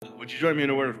Would you join me in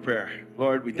a word of prayer?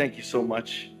 Lord, we thank you so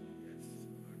much.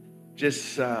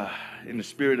 Just in the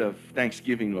spirit of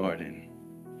thanksgiving, Lord, and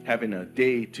having a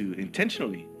day to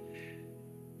intentionally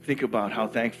think about how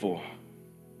thankful,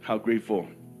 how grateful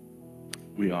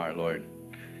we are, Lord,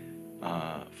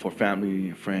 for family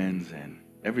and friends and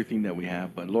everything that we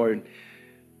have. But Lord,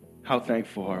 how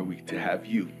thankful are we to have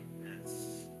you?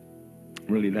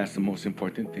 Really, that's the most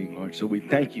important thing, Lord. So we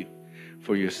thank you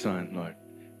for your son, Lord.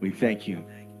 We thank you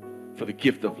for the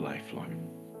gift of life, Lord.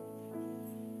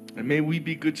 And may we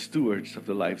be good stewards of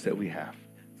the lives that we have.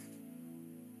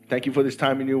 Thank you for this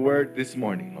time in your word this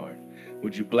morning, Lord.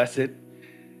 Would you bless it?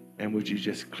 And would you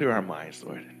just clear our minds,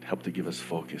 Lord, and help to give us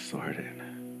focus, Lord.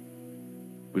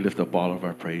 And we lift up all of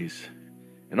our praise.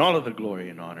 And all of the glory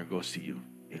and honor goes to you.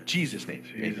 In Jesus' name.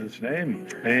 In Jesus' name.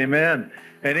 Amen.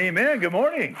 And amen. Good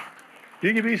morning.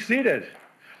 You can be seated.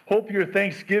 Hope your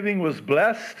Thanksgiving was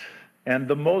blessed and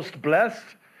the most blessed.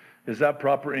 Is that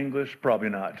proper English? Probably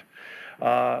not.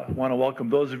 I want to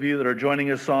welcome those of you that are joining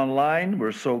us online.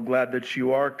 We're so glad that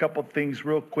you are. A couple things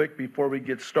real quick before we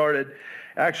get started.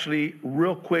 Actually,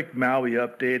 real quick Maui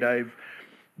update. I've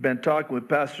been talking with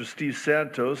Pastor Steve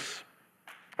Santos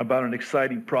about an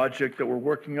exciting project that we're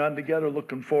working on together.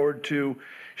 Looking forward to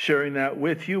sharing that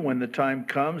with you when the time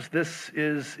comes. This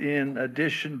is in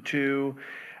addition to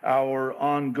our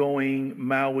ongoing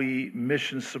Maui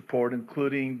mission support,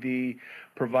 including the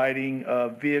providing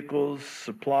of vehicles,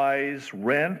 supplies,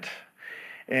 rent,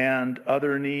 and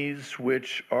other needs,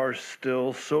 which are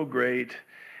still so great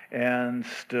and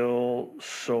still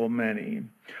so many.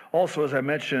 Also, as I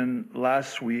mentioned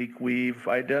last week, we've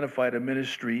identified a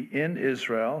ministry in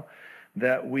Israel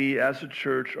that we as a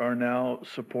church are now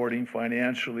supporting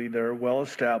financially. They're well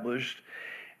established,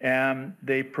 and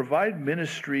they provide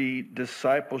ministry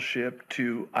discipleship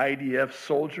to IDF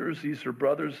soldiers. These are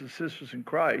brothers and sisters in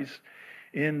Christ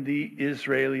in the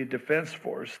Israeli Defense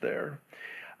Force there.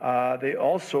 They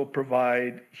also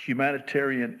provide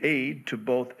humanitarian aid to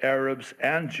both Arabs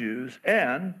and Jews,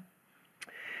 and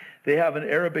they have an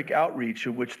Arabic outreach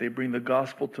in which they bring the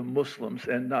gospel to Muslims,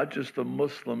 and not just the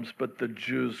Muslims, but the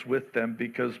Jews with them,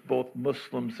 because both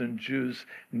Muslims and Jews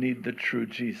need the true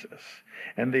Jesus.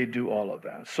 And they do all of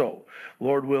that. So,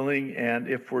 Lord willing, and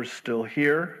if we're still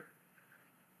here,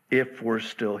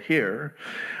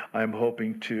 I'm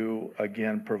hoping to,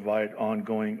 again, provide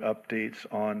ongoing updates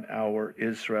on our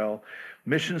Israel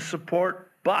mission support.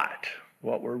 But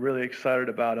what we're really excited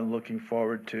about and looking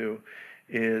forward to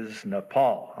is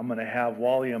Nepal. I'm going to have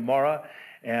Wally and Mara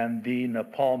and the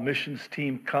Nepal missions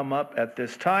team come up at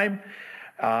this time.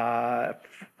 They're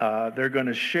going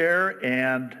to share,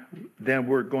 and then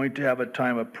we're going to have a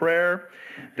time of prayer.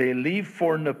 They leave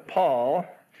for Nepal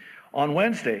on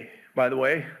Wednesday, by the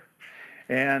way,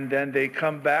 and then they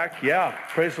come back. Yeah,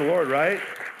 praise the Lord, right?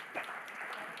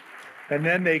 And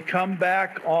then they come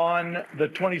back on the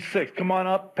 26th. Come on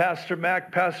up, Pastor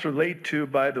Mac, Pastor Late too,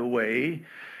 by the way.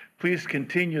 Please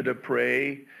continue to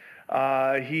pray.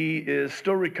 He is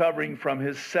still recovering from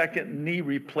his second knee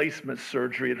replacement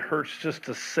surgery. It hurts just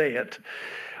to say it.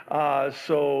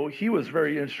 So he was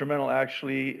very instrumental,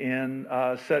 actually, in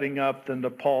setting up the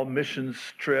Nepal missions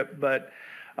trip. But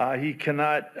he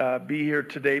cannot be here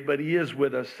today, but he is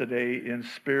with us today in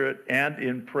spirit and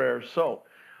in prayer. So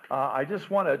I just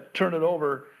want to turn it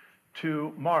over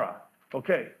to Mara.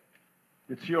 Okay,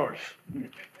 it's yours.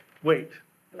 Wait.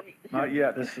 Not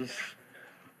yet. This is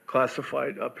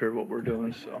classified up here, what we're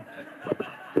doing, so.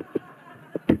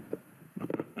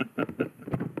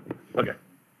 Okay.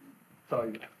 It's all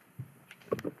you.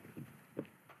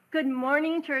 Good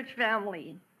morning, church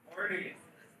family. Morning.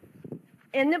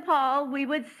 In Nepal, we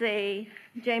would say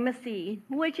Jaimasi,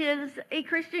 which is a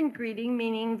Christian greeting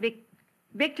meaning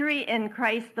victory in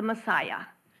Christ the Messiah.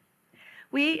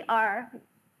 We are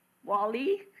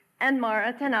Wally and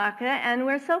Mara Tanaka, and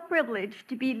we're so privileged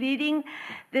to be leading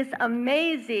this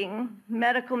amazing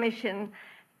medical mission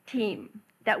team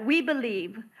that we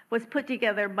believe was put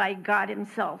together by God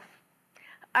himself.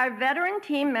 Our veteran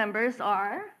team members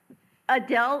are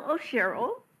Adele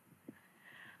Oshiro,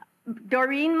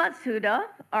 Doreen Matsuda,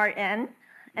 RN,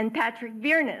 and Patrick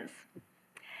Viernes.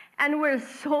 And we're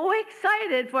so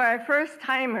excited for our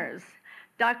first-timers,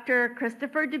 Dr.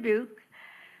 Christopher Dubuque,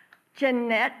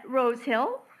 Jeanette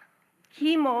Rosehill,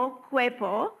 Kimo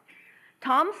Cuepo,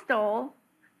 Tom Stoll,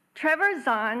 Trevor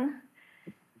Zahn,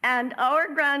 and our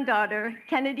granddaughter,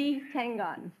 Kennedy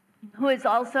Tangon, who is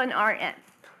also an RN.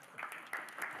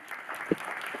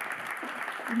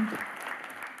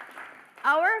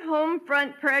 Our home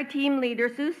front prayer team leader,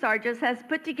 Sue Sargis, has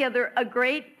put together a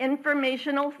great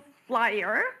informational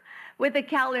flyer with a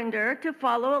calendar to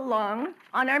follow along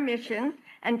on our mission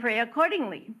and pray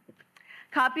accordingly.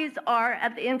 Copies are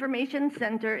at the information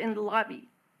center in the lobby.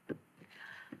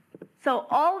 So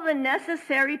all the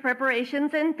necessary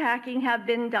preparations and packing have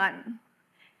been done.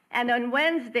 And on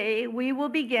Wednesday, we will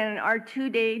begin our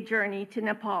 2-day journey to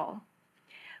Nepal.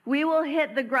 We will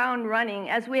hit the ground running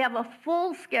as we have a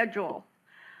full schedule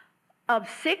of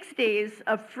 6 days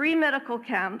of free medical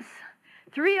camps,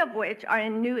 3 of which are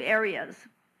in new areas.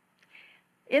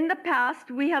 In the past,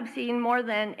 we have seen more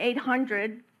than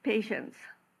 800 patients.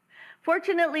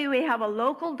 Fortunately, we have a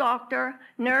local doctor,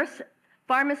 nurse,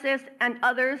 pharmacist, and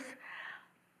others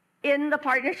in the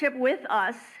partnership with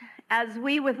us as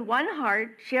we, with one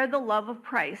heart, share the love of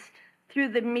Christ through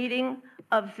the meeting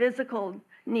of physical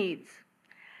needs.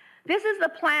 This is the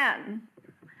plan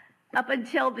up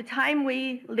until the time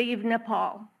we leave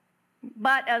Nepal.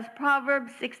 But as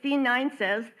Proverbs 16:9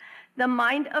 says, the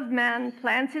mind of man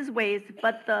plans his ways,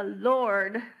 but the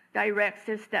Lord directs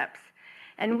his steps.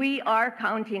 And we are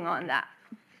counting on that.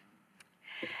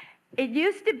 It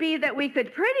used to be that we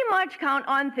could pretty much count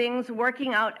on things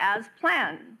working out as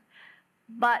planned.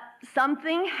 But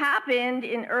something happened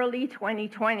in early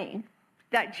 2020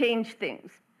 that changed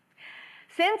things.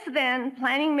 Since then,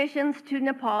 planning missions to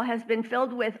Nepal has been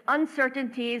filled with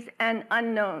uncertainties and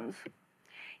unknowns.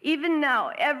 Even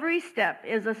now, every step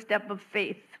is a step of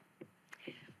faith.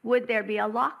 Would there be a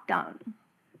lockdown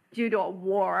due to a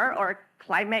war or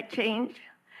climate change?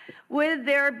 Would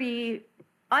there be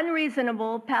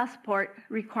unreasonable passport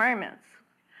requirements?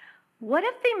 What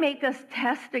if they make us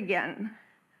test again?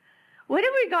 What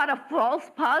if we got a false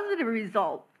positive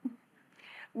result?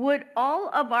 Would all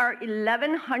of our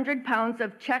 1,100 pounds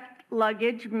of checked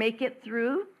luggage make it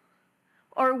through?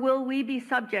 Or will we be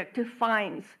subject to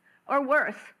fines, or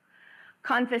worse,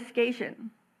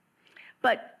 confiscation?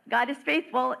 But God is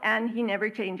faithful and he never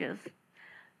changes.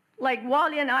 Like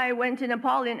Wally and I went to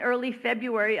Nepal in early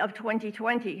February of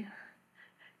 2020.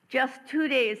 Just 2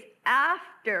 days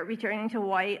after returning to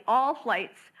Hawaii, all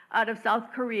flights out of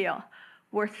South Korea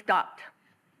were stopped.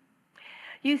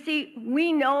 You see,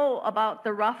 we know about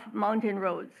the rough mountain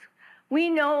roads. We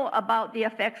know about the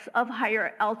effects of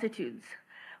higher altitudes.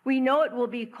 We know it will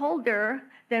be colder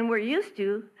than we're used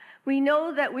to. We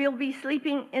know that we'll be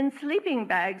sleeping in sleeping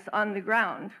bags on the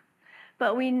ground.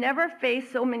 But we never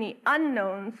faced so many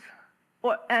unknowns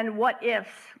and what ifs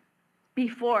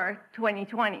before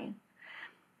 2020.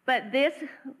 But this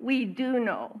we do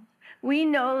know. We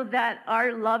know that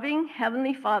our loving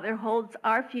Heavenly Father holds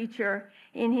our future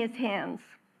in his hands.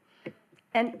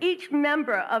 And each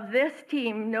member of this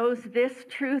team knows this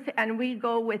truth, and we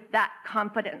go with that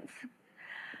confidence.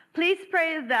 Please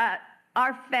pray that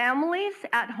our families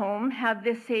at home have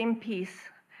the same peace.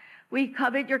 We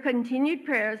covet your continued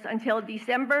prayers until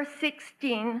December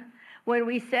 16, when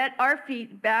we set our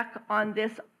feet back on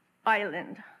this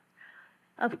island.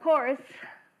 Of course,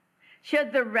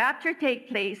 should the rapture take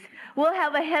place, we'll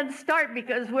have a head start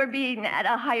because we're being at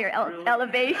a higher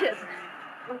elevation.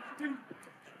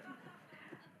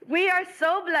 We are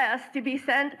so blessed to be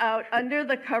sent out under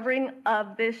the covering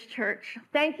of this church.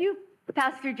 Thank you,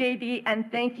 Pastor JD, and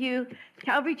thank you,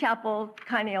 Calvary Chapel,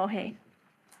 Kaneohe.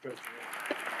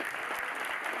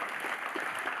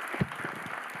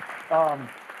 Can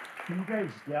you guys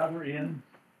gather in?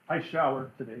 I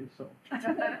showered today, so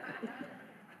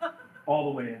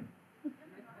all the way in.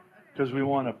 Because we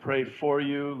want to pray for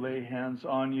you, lay hands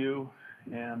on you,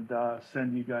 and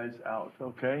send you guys out,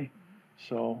 okay?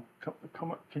 So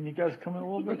come, can you guys come in a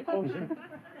little bit closer?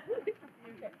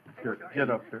 Here, get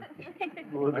up here.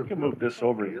 I can move this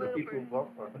over here.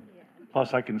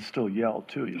 Plus, I can still yell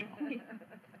too, you know.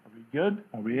 Are we good?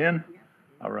 Are we in?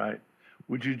 All right.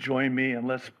 Would you join me and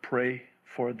let's pray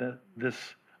for this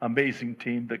amazing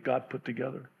team that God put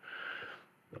together?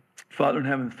 Father in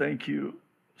heaven, thank you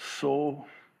so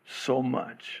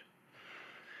much.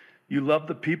 You love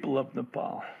the people of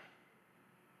Nepal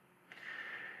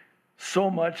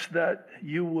so much that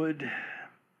you would,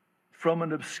 from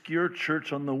an obscure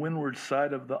church on the windward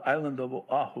side of the island of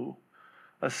Oahu,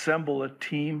 assemble a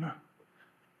team,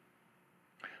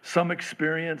 some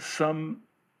experience, some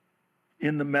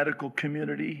in the medical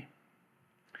community,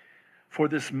 for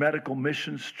this medical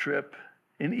missions trip.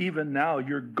 And even now,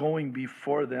 you're going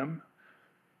before them,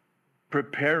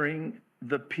 preparing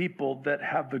the people that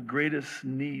have the greatest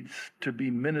needs to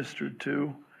be ministered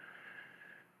to.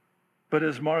 But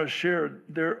as Mara shared,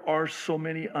 there are so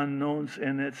many unknowns,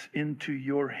 and it's into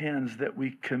your hands that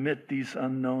we commit these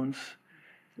unknowns.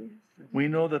 We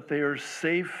know that they are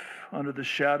safe under the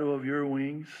shadow of your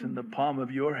wings, in the palm of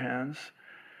your hands.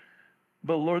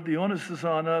 But Lord, the onus is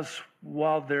on us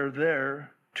while they're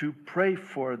there to pray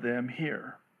for them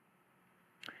here.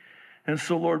 And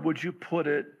so, Lord, would you put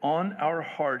it on our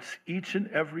hearts each and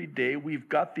every day? We've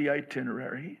got the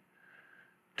itinerary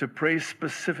to pray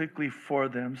specifically for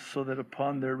them so that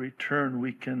upon their return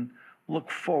we can look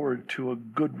forward to a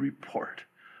good report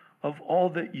of all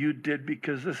that you did,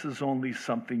 because this is only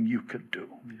something you could do.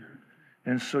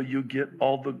 And so you get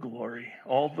all the glory.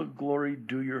 All the glory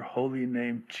due your holy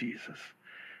name, Jesus.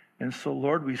 And so,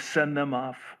 Lord, we send them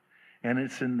off, and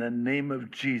it's in the name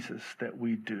of Jesus that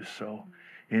we do so.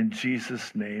 In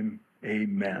Jesus' name,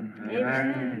 amen.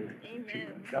 Amen.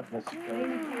 God bless you.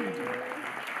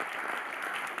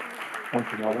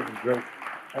 Once in a while, that was great.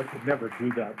 I could never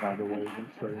do that, by the way,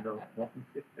 just so you know.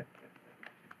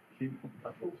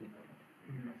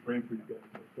 Praying for you guys,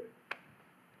 okay?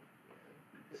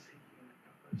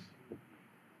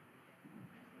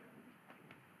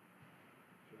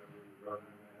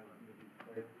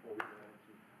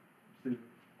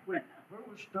 Wait, where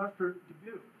was Dr.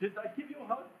 Dubuque? Did I give you a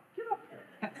hug? Get up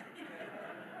here.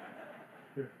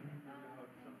 Here.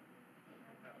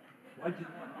 Why'd you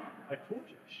not? I told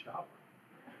you to shower.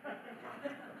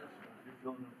 You're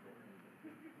feeling up for it.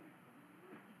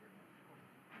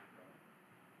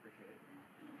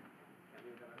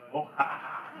 Oh,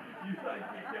 you thought you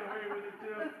could get away with it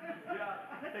too?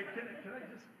 Yeah. Hey, can I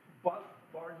just borrow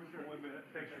you for 1 minute?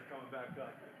 Thanks for coming back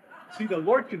up. See, the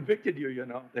Lord convicted you, you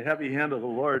know, the heavy hand of the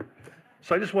Lord.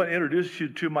 So I just want to introduce you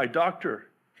to my doctor.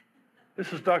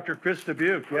 This is Dr. Chris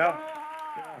Dubuque, yeah.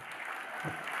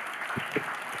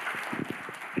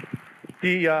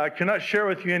 He cannot share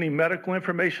with you any medical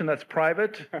information that's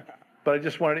private, but I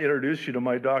just wanted to introduce you to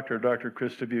my doctor, Dr.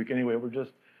 Chris Dubuque. Anyway, we're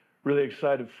just really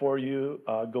excited for you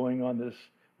going on this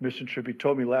mission trip. He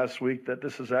told me last week that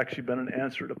this has actually been an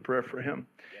answer to prayer for him.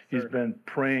 Yes, he's been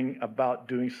praying about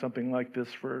doing something like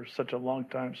this for such a long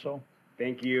time. So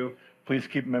thank you. Please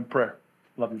keep him in prayer.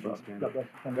 Love you, brother. God bless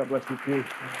you. God bless you too.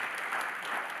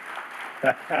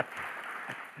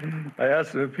 I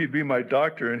asked him if he'd be my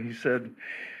doctor, and he said,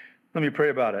 let me pray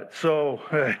about it. So,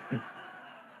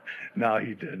 no,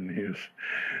 he didn't. He was.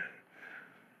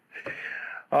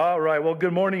 All right. Well,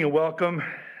 good morning and welcome.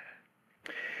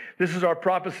 This is our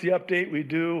prophecy update. We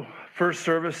do first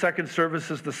service. Second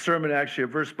service is the sermon, actually, a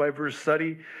verse-by-verse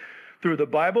study through the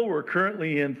Bible. We're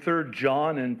currently in 3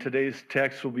 John, and today's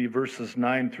text will be verses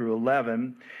 9 through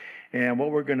 11. And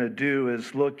what we're going to do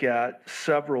is look at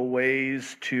several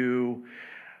ways to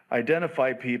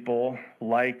identify people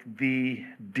like the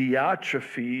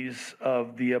Diotrephes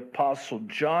of the Apostle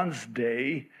John's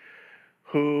day,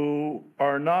 who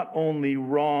are not only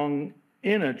wrong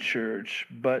in a church,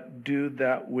 but do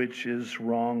that which is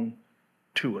wrong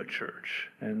to a church.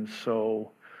 And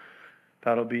so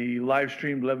that'll be live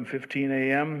streamed 11:15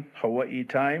 a.m. Hawaii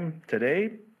time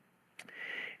today.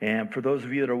 And for those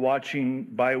of you that are watching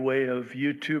by way of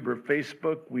YouTube or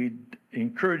Facebook, we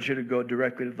encourage you to go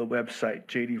directly to the website,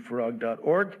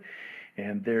 jdfarag.org,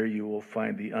 and there you will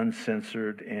find the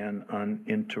uncensored and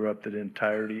uninterrupted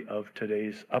entirety of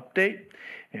today's update.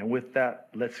 And with that,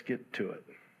 let's get to it.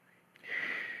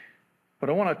 What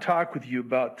I want to talk with you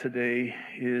about today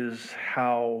is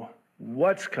how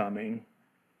what's coming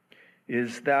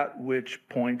is that which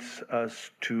points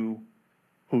us to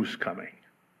who's coming.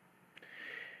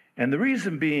 And the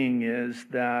reason being is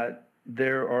that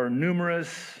there are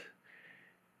numerous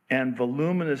and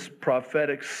voluminous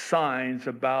prophetic signs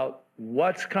about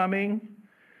what's coming,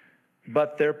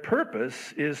 but their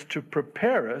purpose is to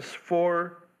prepare us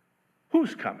for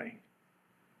who's coming.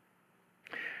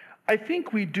 I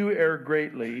think we do err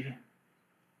greatly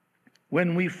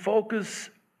when we focus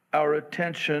our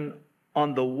attention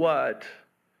on the what,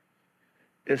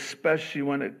 especially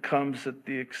when it comes at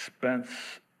the expense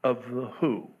of the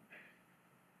who.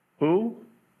 Who?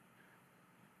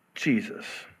 Jesus.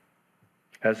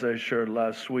 As I shared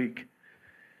last week,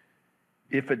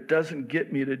 if it doesn't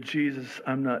get me to Jesus,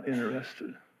 I'm not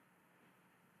interested.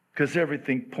 Because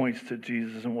everything points to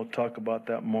Jesus, and we'll talk about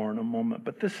that more in a moment.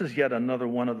 But this is yet another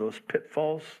one of those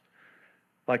pitfalls,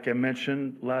 like I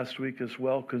mentioned last week as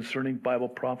well, concerning Bible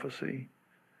prophecy,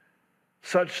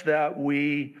 such that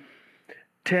we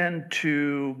tend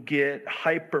to get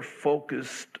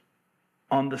hyper-focused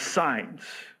on the signs.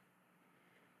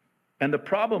 And the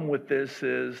problem with this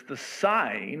is the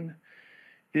sign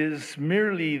is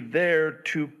merely there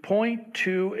to point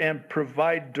to and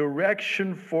provide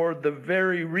direction for the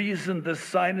very reason the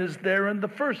sign is there in the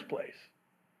first place.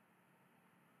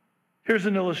 Here's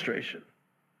an illustration.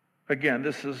 Again,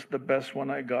 this is the best one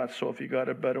I got, so if you got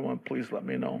a better one, please let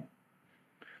me know.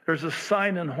 There's a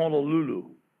sign in Honolulu.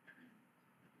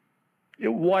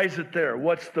 Why is it there?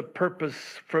 What's the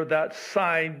purpose for that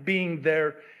sign being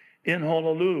there in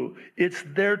Honolulu. It's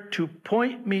there to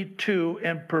point me to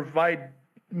and provide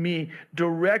me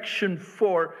direction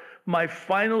for my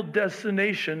final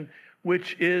destination,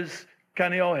 which is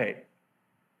Kaneohe.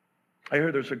 I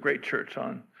hear there's a great church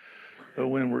on the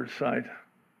windward side.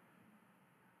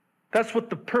 That's what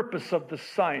the purpose of the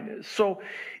sign is. So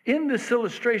in this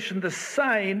illustration, the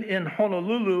sign in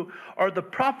Honolulu are the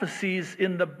prophecies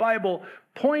in the Bible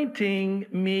pointing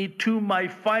me to my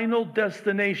final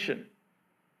destination.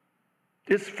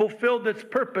 It's fulfilled its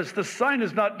purpose. The sign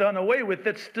is not done away with.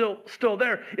 It's still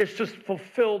there. It's just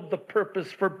fulfilled the purpose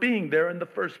for being there in the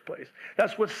first place.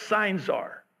 That's what signs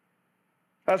are.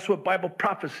 That's what Bible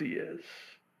prophecy is.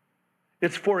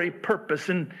 It's for a purpose.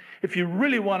 And if you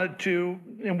really wanted to,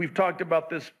 and we've talked about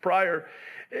this prior,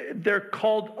 they're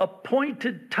called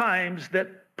appointed times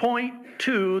that point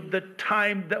to the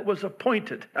time that was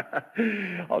appointed.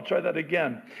 I'll try that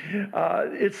again.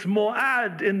 It's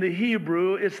mo'ad in the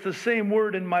Hebrew. It's the same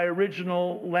word in my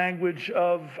original language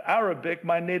of Arabic,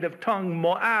 my native tongue,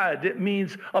 mo'ad. It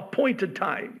means appointed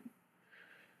time.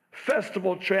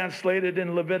 Festival translated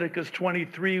in Leviticus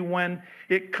 23 when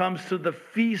it comes to the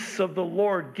feasts of the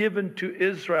Lord given to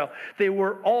Israel. They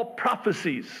were all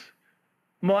prophecies,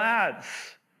 mo'ads,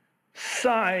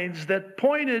 signs that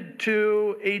pointed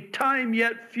to a time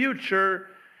yet future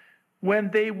when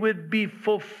they would be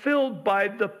fulfilled by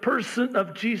the person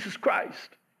of Jesus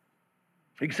Christ.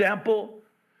 Example,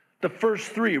 the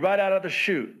first three right out of the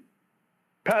chute.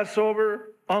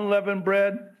 Passover, unleavened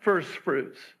bread, first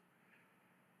fruits.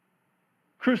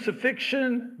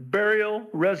 Crucifixion, burial,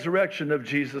 resurrection of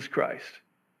Jesus Christ.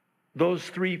 Those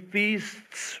three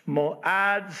feasts,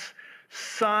 mo'ads,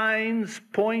 signs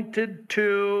pointed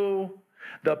to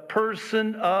the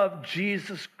person of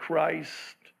Jesus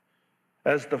Christ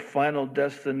as the final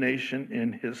destination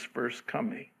in his first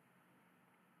coming.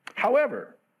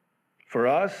 However, for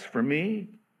us, for me,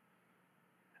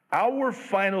 our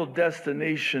final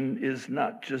destination is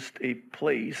not just a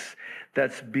place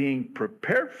that's being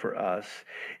prepared for us.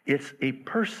 It's a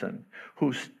person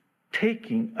who's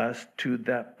taking us to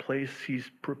that place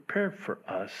he's prepared for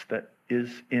us that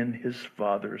is in his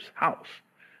Father's house.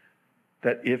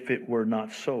 That if it were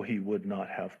not so, he would not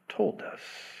have told us.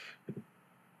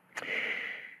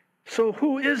 So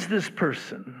who is this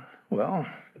person? Well,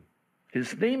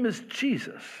 his name is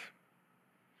Jesus.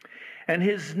 And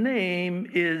his name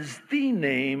is the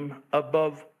name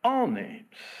above all names.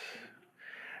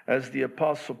 As the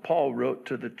Apostle Paul wrote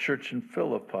to the church in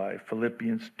Philippi,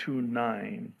 Philippians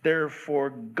 2:9, therefore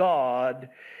God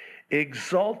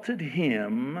exalted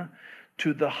him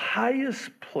to the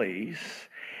highest place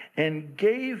and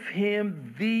gave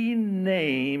him the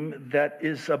name that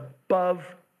is above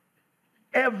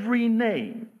every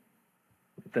name,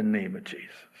 the name of Jesus.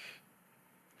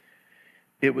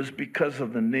 It was because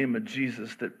of the name of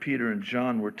Jesus that Peter and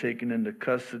John were taken into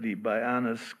custody by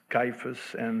Annas,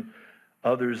 Caiaphas, and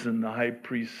others in the high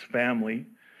priest's family.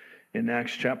 In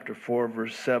Acts chapter 4,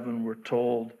 verse 7, we're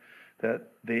told that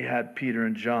they had Peter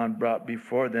and John brought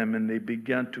before them, and they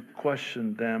began to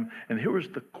question them. And here was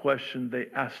the question they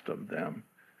asked of them.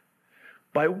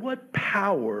 By what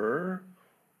power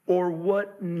or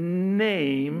what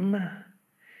name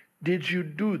did you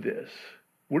do this?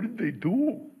 What did they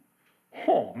do?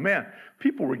 Oh, man,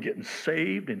 people were getting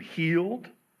saved and healed.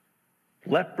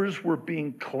 Lepers were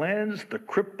being cleansed. The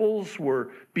cripples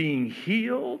were being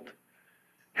healed.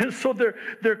 And so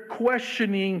they're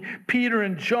questioning Peter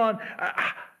and John,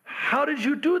 how did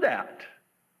you do that?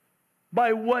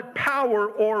 By what power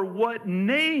or what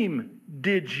name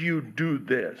did you do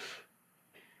this?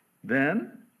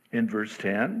 Then, in verse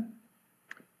 10,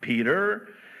 Peter,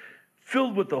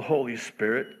 filled with the Holy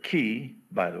Spirit, key,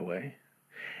 by the way,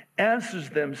 answers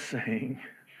them saying,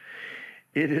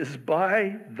 it is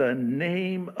by the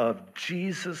name of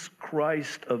Jesus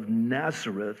Christ of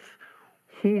Nazareth,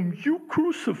 whom you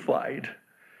crucified,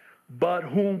 but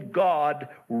whom God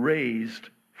raised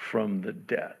from the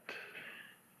dead.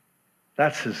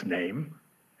 That's his name.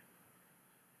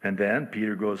 And then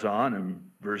Peter goes on in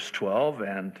verse 12,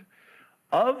 and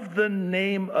of the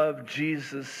name of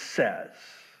Jesus says,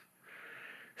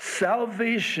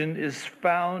 salvation is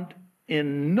found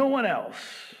in no one else,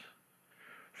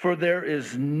 for there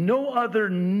is no other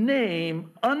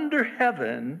name under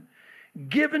heaven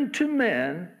given to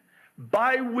men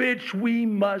by which we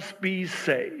must be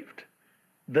saved.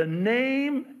 The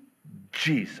name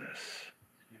Jesus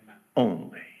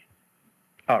only.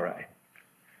 All right.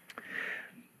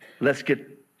 Let's get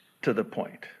to the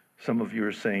point. Some of you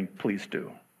are saying, please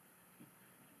do.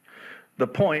 The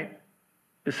point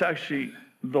is actually,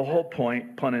 the whole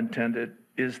point, pun intended,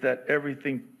 is that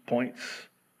everything points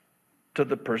to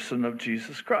the person of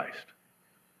Jesus Christ.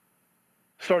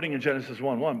 Starting in Genesis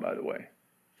 1:1, by the way.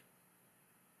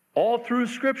 All through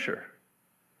Scripture.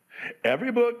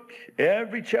 Every book,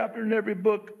 every chapter in every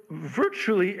book,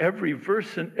 virtually every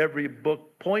verse in every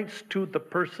book points to the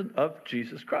person of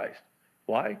Jesus Christ.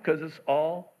 Why? Because it's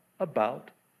all about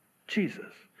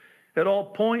Jesus. It all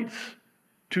points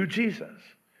to Jesus.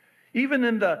 Even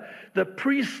in the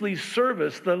priestly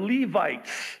service, the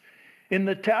Levites in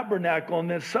the tabernacle and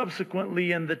then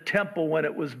subsequently in the temple when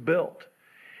it was built,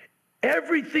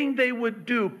 everything they would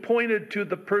do pointed to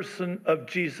the person of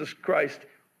Jesus Christ,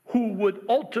 who would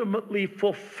ultimately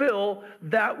fulfill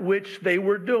that which they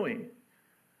were doing.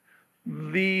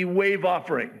 The wave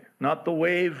offering, not the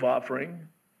wave offering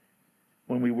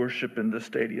when we worship in the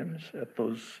stadiums at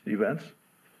those events.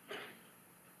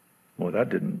 Well, that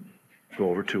didn't go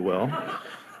over too well.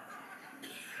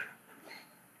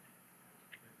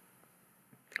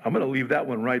 I'm going to leave that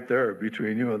one right there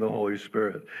between you and the Holy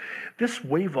Spirit. This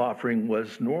wave offering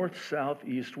was north, south,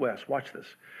 east, west. Watch this.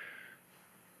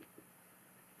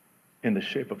 In the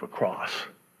shape of a cross,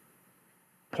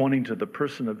 pointing to the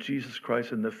person of Jesus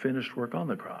Christ and the finished work on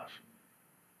the cross.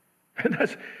 And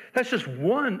that's just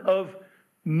one of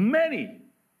many.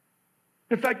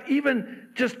 In fact, even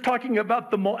just talking about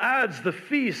the moads, the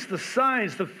feasts, the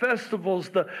signs, the festivals,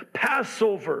 the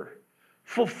Passover,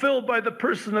 fulfilled by the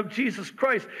person of Jesus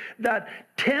Christ,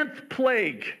 that 10th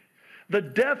plague, the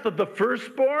death of the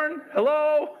firstborn,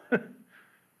 hello?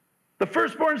 The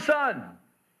firstborn son.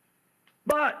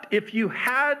 But if you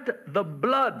had the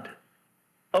blood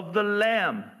of the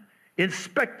lamb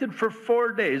inspected for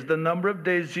 4 days, the number of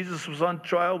days Jesus was on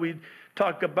trial, we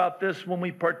talk about this when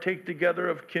we partake together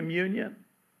of communion.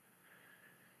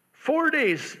 4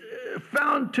 days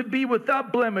found to be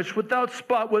without blemish, without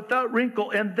spot, without wrinkle,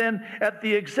 and then at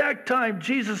the exact time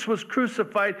Jesus was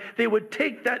crucified, they would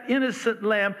take that innocent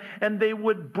lamb and they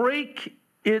would break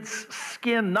its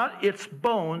skin, not its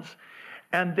bones,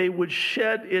 and they would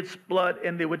shed its blood,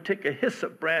 and they would take a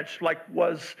hyssop branch like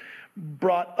was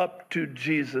brought up to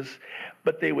Jesus,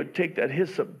 but they would take that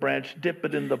hyssop branch, dip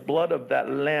it in the blood of that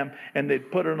lamb, and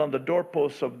they'd put it on the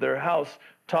doorposts of their house,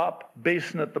 top,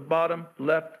 basin at the bottom,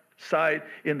 left side,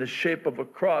 in the shape of a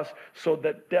cross, so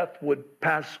that death would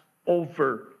pass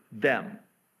over them.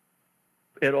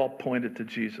 It all pointed to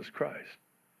Jesus Christ,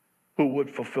 who would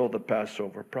fulfill the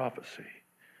Passover prophecy.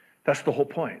 That's the whole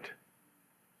point.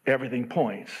 Everything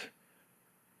points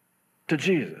to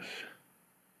Jesus.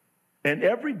 And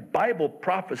every Bible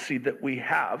prophecy that we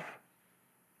have,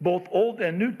 both Old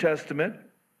and New Testament,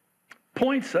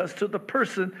 points us to the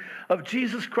person of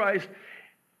Jesus Christ,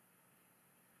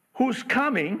 who's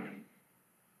coming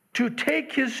to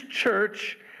take his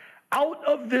church out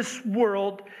of this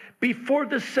world before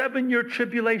the 7-year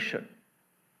tribulation.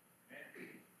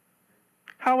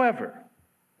 However,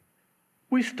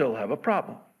 we still have a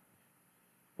problem.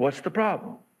 What's the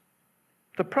problem?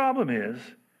 The problem is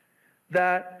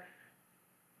that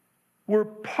we're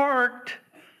parked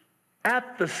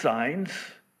at the signs,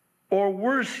 or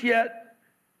worse yet,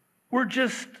 we're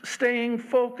just staying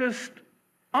focused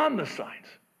on the signs.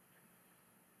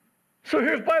 So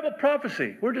here's Bible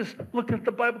prophecy. We're just looking at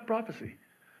the Bible prophecy.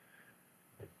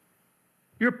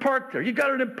 You're parked there. You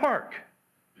got it in park.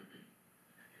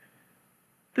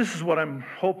 This is what I'm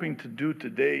hoping to do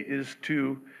today, is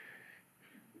to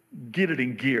get it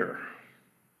in gear.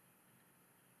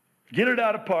 Get it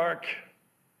out of park,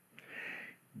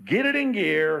 get it in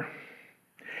gear,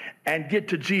 and get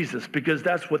to Jesus, because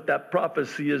that's what that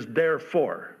prophecy is there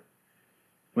for.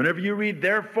 Whenever you read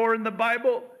therefore in the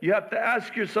Bible, you have to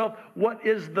ask yourself, what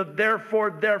is the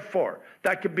therefore?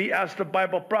 That could be asked of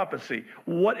Bible prophecy.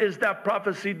 What is that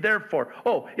prophecy there for?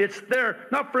 Oh, it's there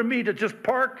not for me to just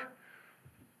park,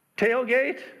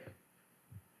 tailgate.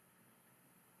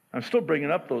 I'm still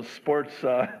bringing up those sports.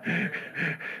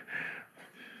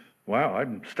 Wow,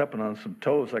 I'm stepping on some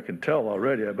toes, I can tell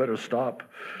already. I better stop.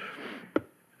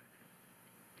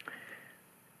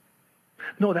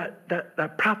 No,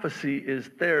 that prophecy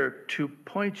is there to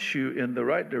point you in the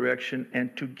right direction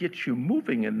and to get you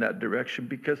moving in that direction,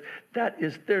 because that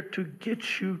is there to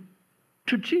get you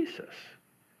to Jesus.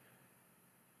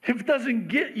 If it doesn't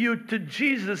get you to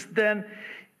Jesus, then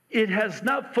it has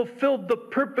not fulfilled the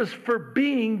purpose for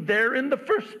being there in the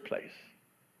first place.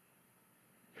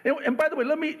 And by the way,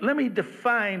 let me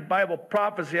define Bible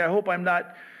prophecy. I hope I'm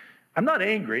not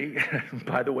angry.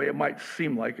 By the way, it might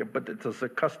seem like it, but it's a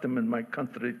custom in my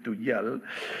country to yell.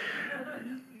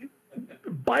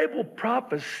 Bible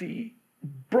prophecy,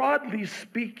 broadly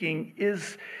speaking,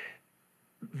 is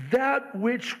that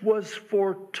which was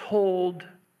foretold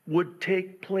would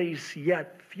take place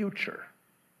yet future.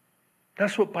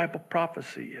 That's what Bible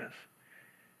prophecy is.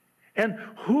 And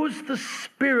who's the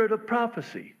spirit of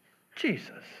prophecy?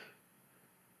 Jesus.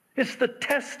 It's the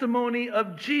testimony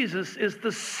of Jesus is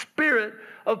the spirit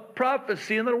of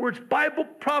prophecy. In other words, Bible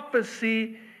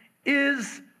prophecy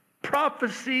is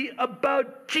prophecy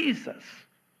about Jesus.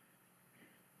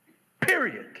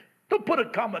 Period. Don't put a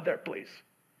comma there, please.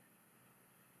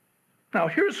 Now,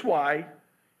 here's why,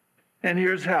 and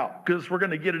here's how, because we're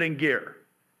going to get it in gear.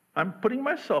 I'm putting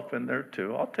myself in there,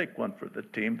 too. I'll take one for the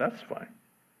team. That's fine.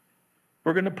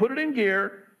 We're going to put it in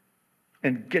gear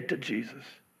and get to Jesus.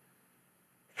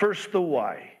 First, the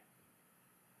why.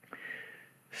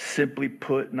 Simply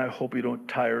put, and I hope you don't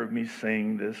tire of me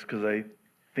saying this, because I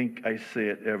think I say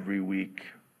it every week,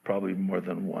 probably more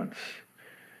than once.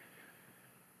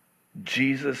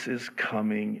 Jesus is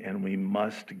coming, and we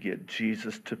must get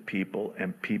Jesus to people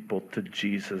and people to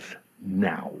Jesus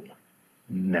now.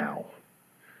 Now.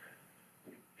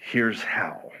 Here's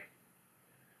how.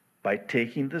 By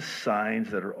taking the signs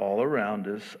that are all around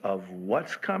us of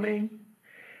what's coming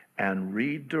and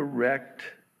redirect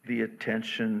the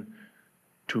attention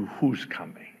to who's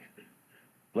coming.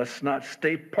 Let's not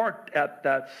stay parked at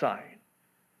that sign.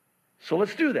 So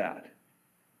let's do that.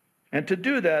 And to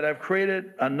do that, I've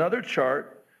created another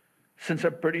chart, since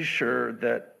I'm pretty sure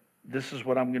that this is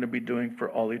what I'm going to be doing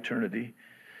for all eternity.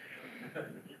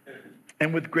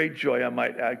 And with great joy, I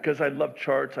might add, because I love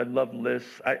charts, I love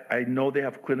lists. I know they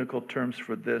have clinical terms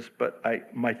for this, but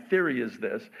my theory is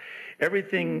this.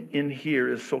 Everything in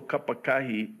here is so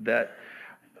kapakahi that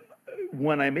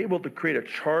when I'm able to create a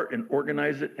chart and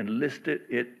organize it and list it,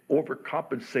 it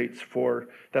overcompensates for,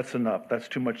 that's enough, that's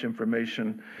too much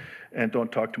information, and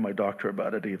don't talk to my doctor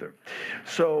about it either.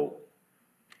 So,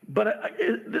 but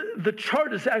the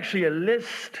chart is actually a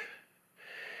list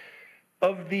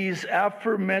of these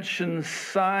aforementioned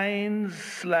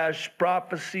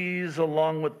signs/prophecies,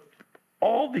 along with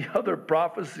all the other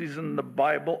prophecies in the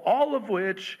Bible, all of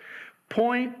which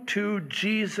point to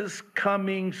Jesus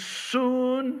coming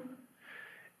soon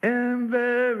and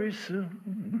very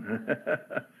soon.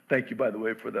 Thank you, by the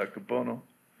way, for that, Capono.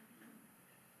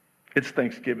 It's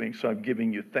Thanksgiving, so I'm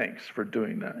giving you thanks for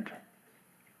doing that.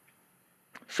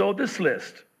 So this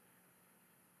list,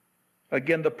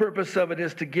 again, the purpose of it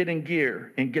is to get in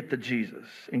gear and get to Jesus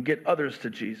and get others to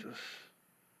Jesus.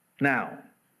 Now,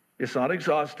 it's not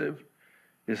exhaustive.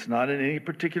 It's not in any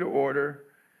particular order,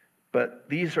 but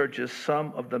these are just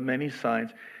some of the many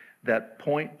signs that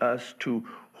point us to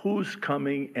who's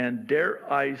coming, and dare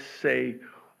I say,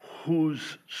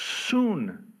 who's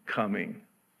soon coming.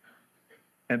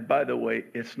 And by the way,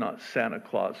 it's not Santa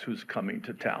Claus who's coming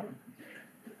to town.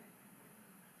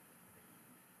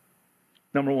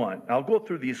 Number one, I'll go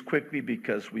through these quickly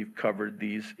because we've covered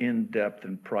these in depth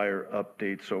in prior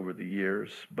updates over the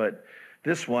years. But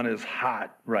this one is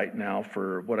hot right now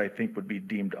for what I think would be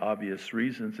deemed obvious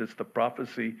reasons. It's the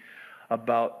prophecy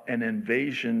about an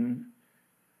invasion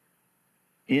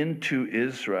into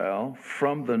Israel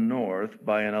from the north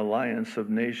by an alliance of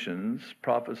nations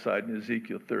prophesied in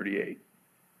Ezekiel 38.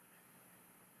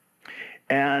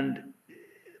 And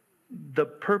the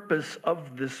purpose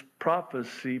of this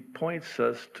prophecy points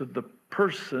us to the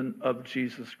person of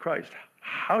Jesus Christ.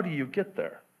 How do you get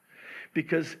there?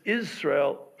 Because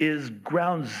Israel is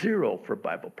ground zero for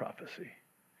Bible prophecy.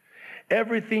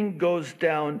 Everything goes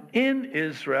down in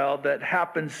Israel that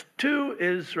happens to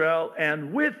Israel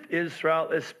and with Israel,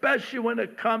 especially when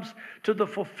it comes to the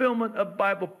fulfillment of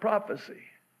Bible prophecy.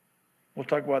 We'll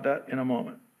talk about that in a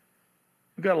moment.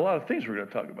 We've got a lot of things we're going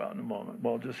to talk about in a moment.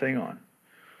 Well, just hang on.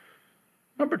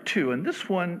 Number two, and this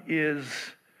one is,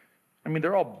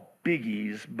 they're all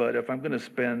biggies, but if I'm going to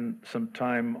spend some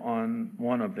time on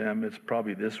one of them, it's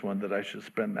probably this one that I should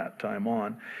spend that time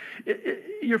on.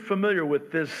 You're familiar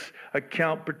with this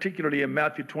account, particularly in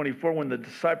Matthew 24, when the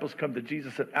disciples come to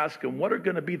Jesus and ask him, what are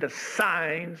going to be the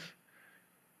signs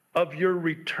of your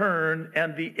return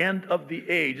and the end of the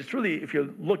age? It's really, if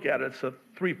you look at it, it's a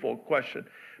threefold question.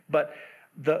 But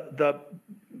the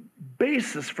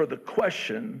basis for the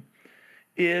question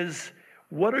is,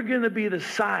 what are going to be the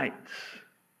signs?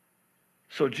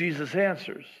 So Jesus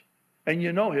answers, and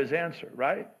you know his answer,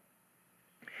 right?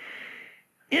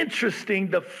 Interesting,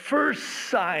 the first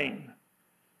sign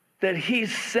that he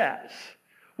says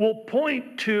will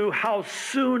point to how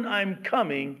soon I'm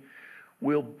coming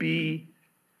will be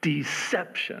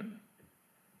deception.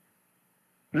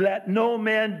 Let no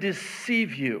man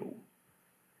deceive you.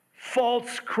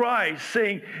 False Christ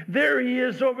saying, there he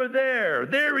is over there.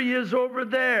 There he is over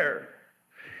there.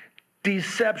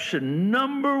 Deception,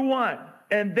 number one.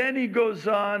 And then he goes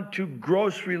on to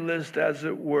grocery list, as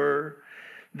it were,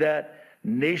 that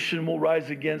Nation will rise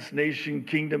against nation,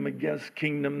 kingdom against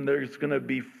kingdom. There's going to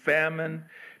be famine,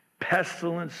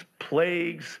 pestilence,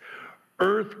 plagues,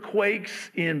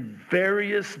 earthquakes in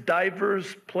various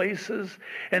diverse places.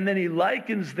 And then he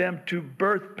likens them to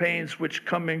birth pains which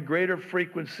come in greater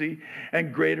frequency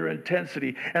and greater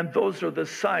intensity. And those are the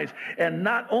signs. And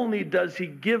not only does he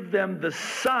give them the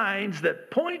signs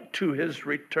that point to his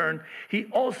return, he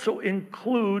also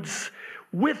includes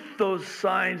with those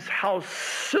signs how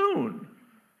soon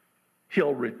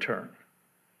he'll return,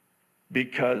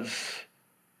 because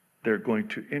they're going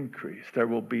to increase. There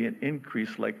will be an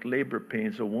increase like labor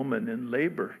pains, a woman in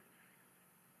labor.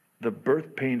 The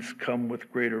birth pains come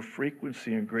with greater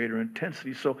frequency and greater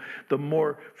intensity. So the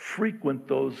more frequent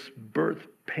those birth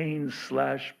pains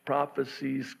 /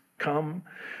 prophecies come,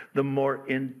 the more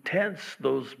intense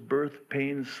those birth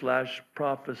pains /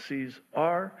 prophecies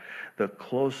are, the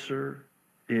closer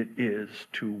it is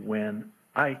to when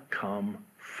I come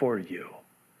for you.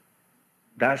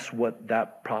 That's what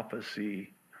that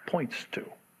prophecy points to.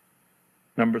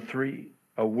 Number 3,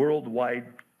 a worldwide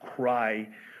cry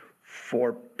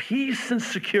for peace and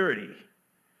security.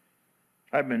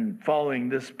 I've been following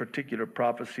this particular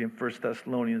prophecy in 1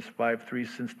 Thessalonians 5:3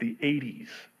 since the 80s.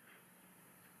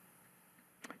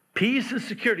 Peace and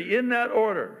security in that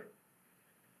order.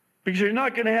 Because you're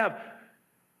not going to have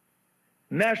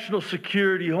national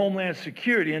security, homeland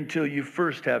security until you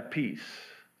first have peace.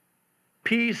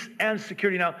 Peace and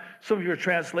security. Now, some of your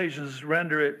translations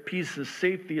render it peace and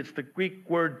safety. It's the Greek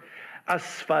word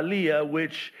asphalia,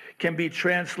 which can be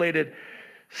translated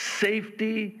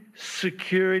safety,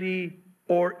 security,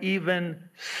 or even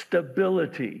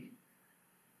stability.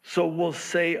 So we'll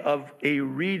say of a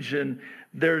region,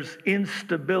 there's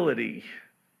instability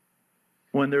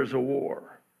when there's a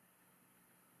war.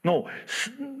 No,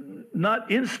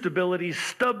 not instability,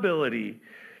 stability,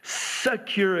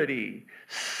 security,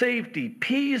 safety,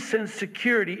 peace, and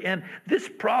security. And this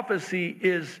prophecy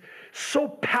is so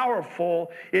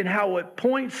powerful in how it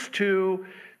points to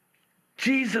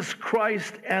Jesus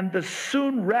Christ and the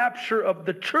soon rapture of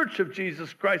the church of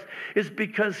Jesus Christ, is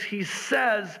because he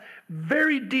says,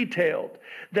 very detailed,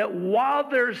 that while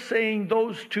they're saying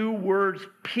those two words,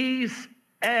 peace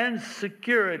and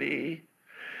security,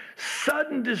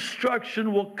 sudden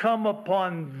destruction will come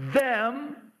upon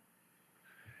them.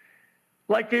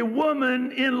 Like a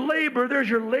woman in labor, there's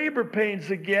your labor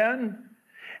pains again,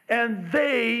 and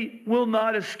they will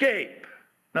not escape.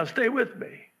 Now stay with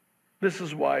me. This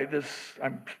is why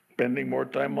I'm spending more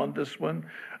time on this one.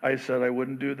 I said I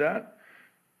wouldn't do that.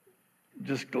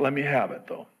 Just let me have it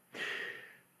though.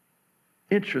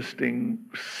 Interesting,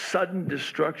 sudden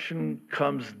destruction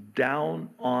comes down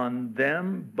on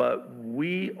them, but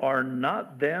we are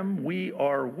not them, we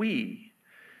are we.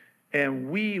 And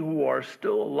we who are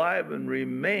still alive and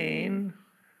remain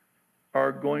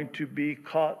are going to be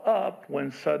caught up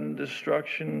when sudden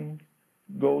destruction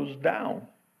goes down.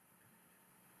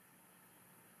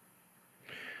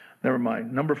 Never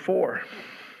mind. Number 4.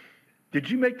 Did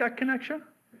you make that connection?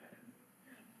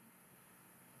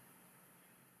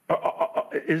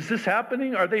 Is this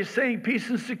happening? Are they saying peace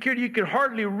and security? You can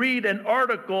hardly read an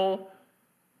article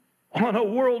on a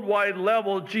worldwide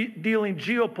level dealing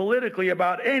geopolitically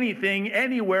about anything,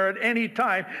 anywhere, at any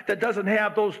time that doesn't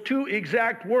have those two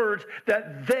exact words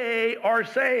that they are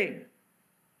saying.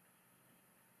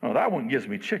 Oh, that one gives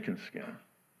me chicken skin.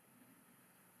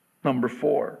 Number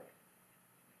 4,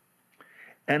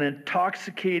 an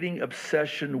intoxicating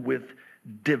obsession with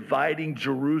dividing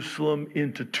Jerusalem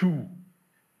into two.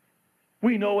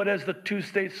 We know it as the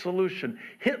two-state solution.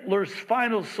 Hitler's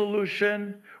final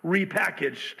solution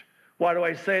repackaged. Why do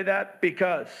I say that?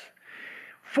 Because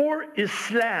for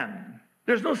Islam,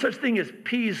 there's no such thing as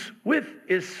peace with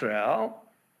Israel.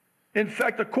 In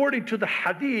fact, according to the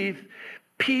Hadith,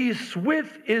 peace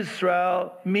with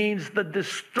Israel means the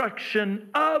destruction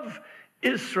of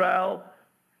Israel.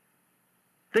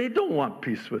 They don't want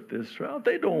peace with Israel.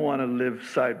 They don't want to live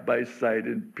side by side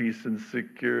in peace and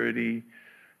security,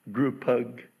 group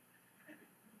hug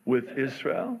with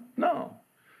Israel. No.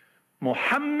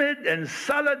 Muhammad and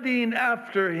Saladin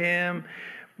after him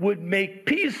would make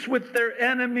peace with their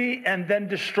enemy and then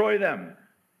destroy them.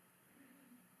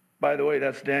 By the way,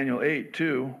 that's Daniel 8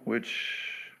 too, which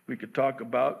we could talk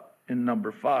about in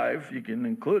number 5. You can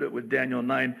include it with Daniel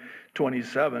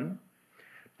 9:27.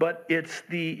 But it's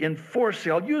the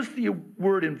enforcing. I'll use the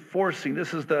word enforcing.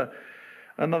 This is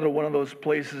another one of those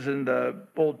places in the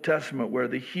Old Testament where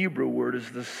the Hebrew word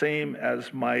is the same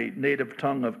as my native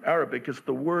tongue of Arabic. It's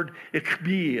the word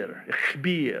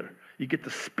ikhbir. You get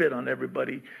to spit on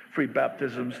everybody. Free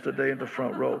baptisms today in the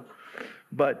front row.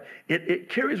 But it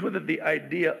carries with it the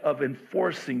idea of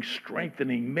enforcing,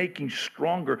 strengthening, making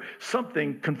stronger,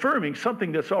 something, confirming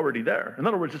something that's already there. In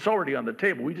other words, it's already on the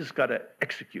table. We just got to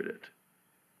execute it.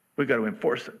 We got to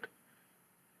enforce it.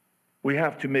 We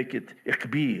have to make it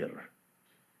ikbir.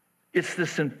 It's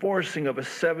this enforcing of a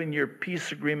 7-year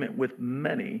peace agreement with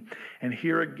many. And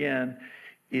here again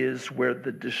is where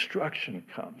the destruction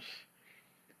comes.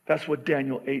 That's what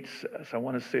Daniel 8 says. I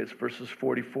want to say it's verses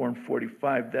 44 and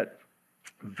 45. That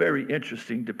very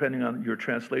interesting, depending on your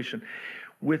translation.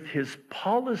 With his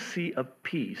policy of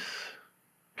peace,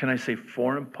 can I say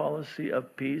foreign policy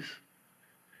of peace?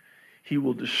 He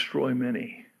will destroy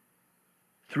many.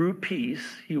 Through peace,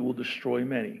 he will destroy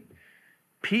many.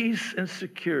 Peace and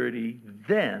security,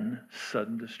 then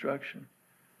sudden destruction.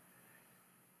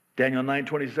 Daniel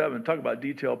 9:27, talk about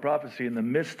detailed prophecy. In the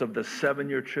midst of the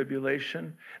 7-year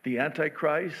tribulation, the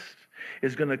Antichrist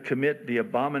is going to commit the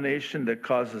abomination that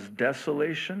causes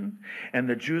desolation, and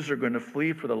the Jews are going to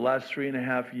flee for the last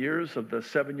 3.5 years of the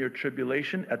 7-year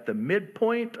tribulation at the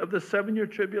midpoint of the 7-year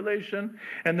tribulation,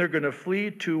 and they're going to flee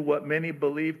to what many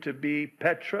believe to be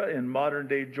Petra in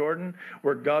modern-day Jordan,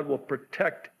 where God will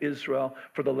protect Israel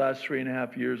for the last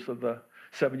 3.5 years of the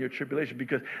 7-year tribulation,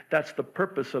 because that's the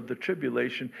purpose of the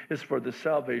tribulation, is for the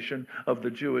salvation of the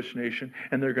Jewish nation.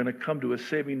 And they're going to come to a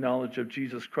saving knowledge of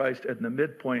Jesus Christ at the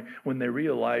midpoint when they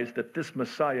realize that this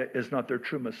Messiah is not their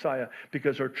true Messiah,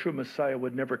 because our true Messiah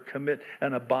would never commit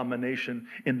an abomination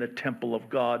in the temple of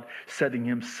God, setting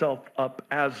himself up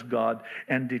as God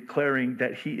and declaring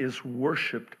that he is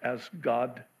worshiped as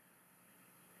God.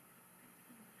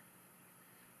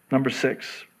 Number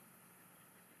 6.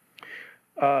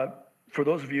 For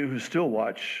those of you who still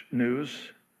watch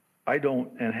news, I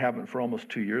don't and haven't for almost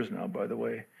 2 years now, by the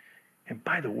way. And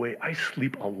by the way, I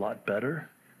sleep a lot better.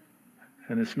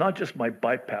 And it's not just my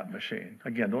BiPAP machine.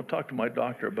 Again, don't talk to my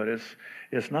doctor, but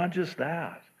it's not just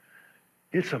that.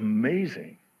 It's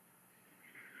amazing.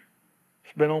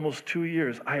 It's been almost 2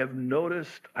 years. I have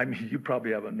noticed, I mean, you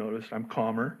probably haven't noticed, I'm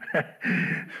calmer.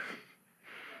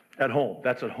 At home,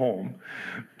 that's at home,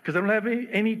 because I don't have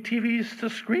any TVs to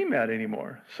scream at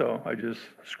anymore. So I just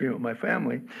scream at my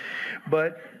family.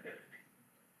 But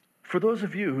for those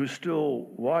of you who still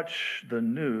watch the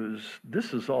news,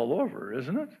 this is all over,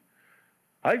 isn't it?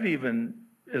 I've even,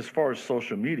 as far as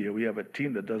social media, we have a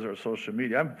team that does our social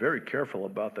media. I'm very careful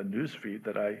about the news feed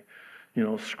that I,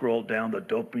 scroll down. The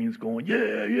dopamine's going,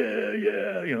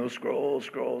 yeah,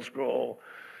 scroll.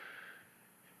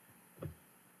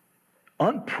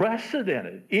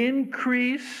 Unprecedented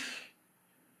increase.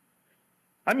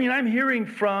 I mean, I'm hearing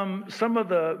from some of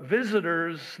the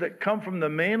visitors that come from the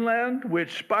mainland,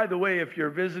 which, by the way, if you're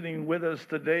visiting with us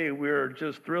today, we're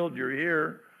just thrilled you're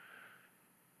here.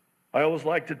 I always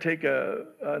like to take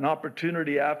an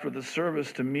opportunity after the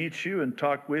service to meet you and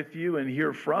talk with you and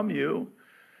hear from you.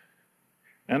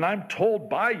 And I'm told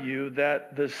by you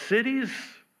that the cities,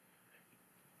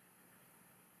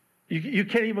 you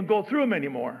can't even go through them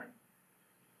anymore.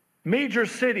 Major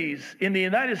cities in the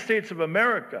United States of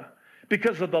America,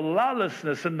 because of the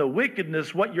lawlessness and the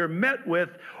wickedness, what you're met with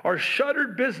are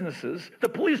shuttered businesses. The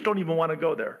police don't even want to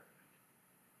go there.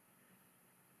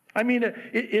 I mean,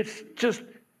 it's just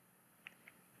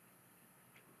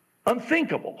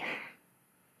unthinkable.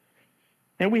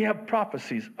 And we have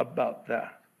prophecies about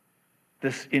that.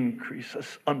 This increase,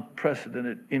 this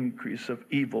unprecedented increase of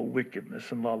evil,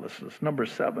 wickedness, and lawlessness. Number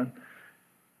 7,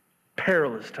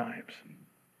 perilous times,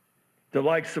 the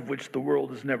likes of which the world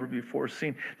has never before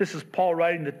seen. This is Paul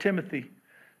writing to Timothy,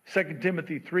 2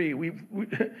 Timothy 3. We've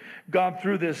gone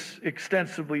through this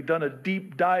extensively, done a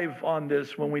deep dive on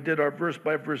this when we did our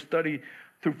verse-by-verse study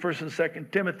through 1 and 2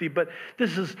 Timothy. But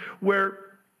this is where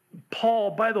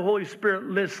Paul, by the Holy Spirit,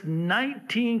 lists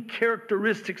 19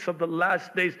 characteristics of the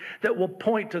last days that will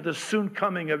point to the soon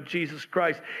coming of Jesus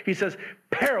Christ. He says,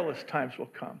 perilous times will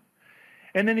come.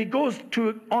 And then he goes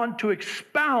on to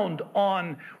expound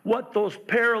on what those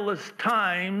perilous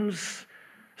times,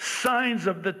 signs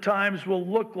of the times will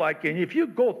look like. And if you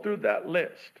go through that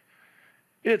list,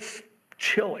 it's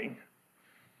chilling.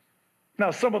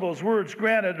 Now, some of those words,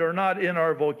 granted, are not in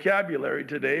our vocabulary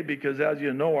today because, as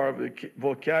you know, our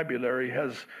vocabulary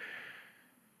has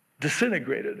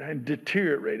disintegrated and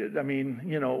deteriorated. I mean,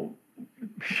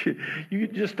 you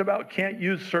just about can't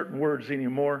use certain words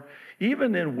anymore.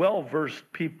 Even in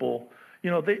well-versed people,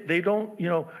 they don't,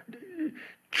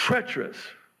 treacherous.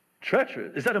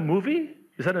 Treacherous. Is that a movie?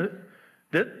 Is that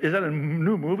a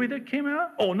new movie that came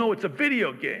out? Oh, no, it's a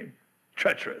video game.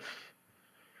 Treacherous.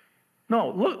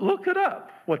 No, look it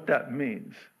up, what that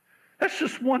means. That's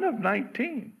just one of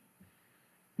 19.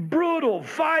 Brutal,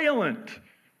 violent,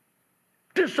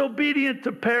 disobedient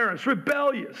to parents,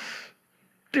 rebellious,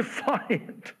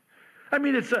 defiant. I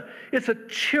mean, it's a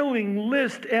chilling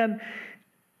list, and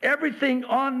everything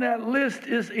on that list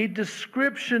is a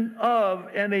description of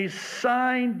and a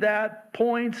sign that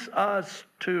points us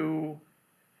to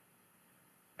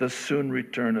the soon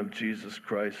return of Jesus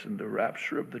Christ and the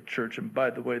rapture of the church. And by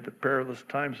the way, the perilous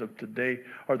times of today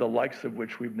are the likes of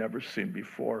which we've never seen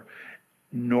before,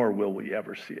 nor will we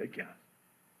ever see again.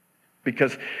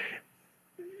 Because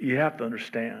you have to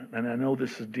understand, and I know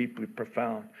this is deeply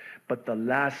profound, but the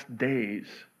last days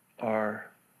are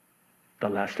the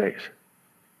last days.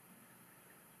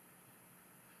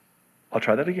 I'll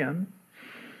try that again.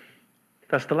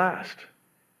 That's the last.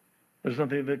 There's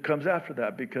nothing that comes after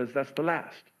that because that's the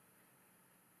last.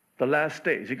 The last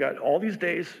days. You got all these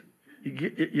days.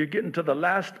 You're getting to the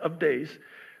last of days.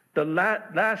 The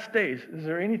last days. Is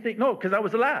there anything? No, because that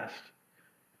was the last.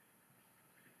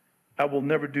 I will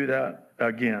never do that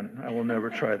again. I will never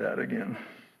try that again.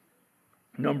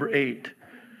 Number 8,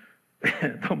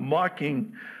 the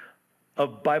mocking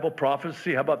of Bible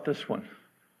prophecy. How about this one?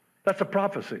 That's a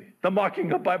prophecy. The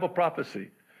mocking of Bible prophecy.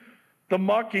 The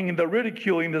mocking and the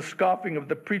ridiculing, the scoffing of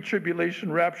the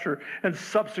pre-tribulation rapture and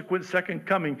subsequent second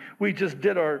coming. We just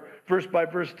did our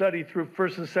verse-by-verse study through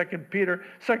 1st and 2nd Peter.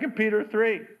 2nd Peter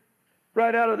 3,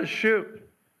 right out of the chute.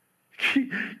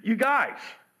 You guys,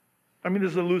 I mean,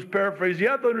 this is a loose paraphrase. You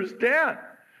have to understand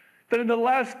that in the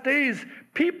last days,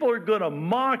 people are going to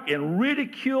mock and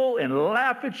ridicule and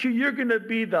laugh at you. You're going to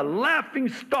be the laughing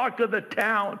stock of the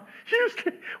town.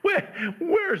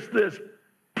 Where's this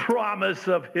promise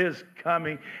of his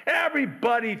coming?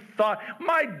 Everybody thought,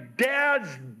 my dad's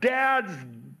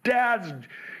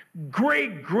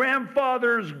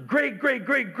great-grandfather's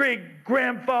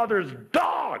great-great-great-great-grandfather's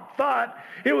dog thought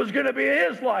it was going to be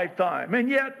his lifetime. And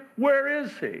yet, where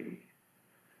is he?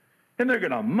 And they're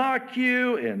going to mock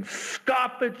you and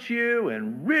scoff at you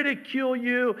and ridicule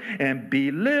you and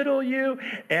belittle you.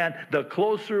 And the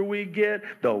closer we get,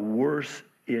 the worse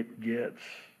it gets.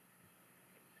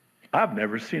 I've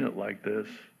never seen it like this.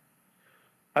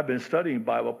 I've been studying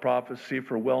Bible prophecy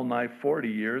for well nigh 40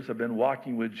 years. I've been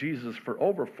walking with Jesus for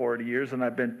over 40 years, and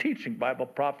I've been teaching Bible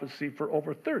prophecy for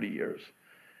over 30 years.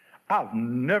 I've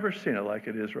never seen it like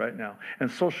it is right now.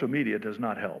 And social media does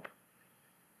not help.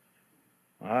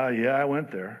 Yeah, I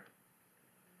went there.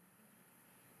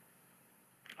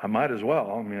 I might as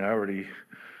well. I mean, I already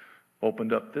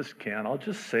opened up this can. I'll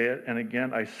just say it. And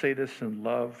again, I say this in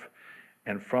love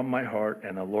and from my heart,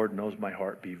 and the Lord knows my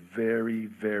heart. Be very,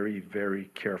 very, very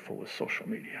careful with social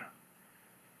media.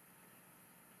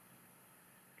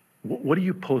 What do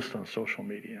you post on social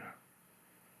media?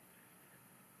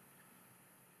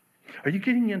 Are you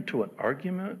getting into an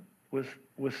argument with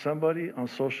somebody on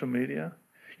social media?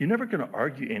 You're never going to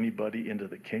argue anybody into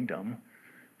the kingdom.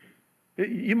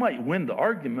 You might win the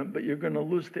argument, but you're going to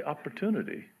lose the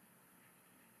opportunity.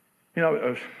 You know, I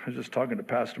was just talking to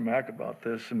Pastor Mac about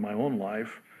this in my own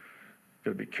life.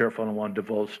 Got to be careful. I don't want to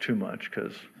divulge too much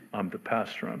because I'm the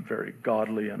pastor. I'm very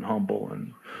godly and humble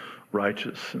and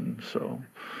righteous, and so.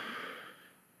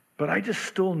 But I just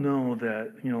still know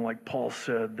that, you know, like Paul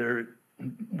said,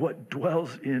 what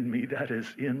dwells in me, that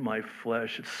is in my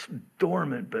flesh. It's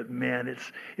dormant, but man,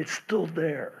 it's still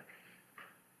there.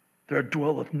 There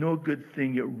dwelleth no good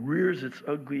thing. It rears its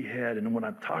ugly head. And what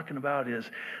I'm talking about is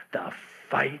the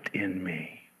fight in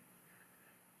me.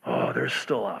 Oh, there's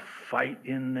still a fight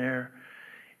in there.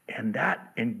 And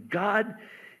God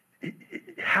it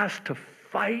has to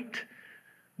fight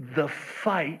the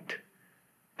fight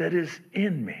that is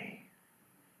in me.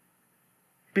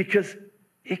 Because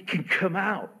it can come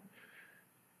out.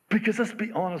 Because let's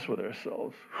be honest with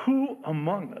ourselves. Who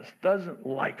among us doesn't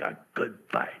like a good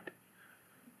fight?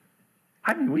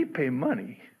 I mean, we pay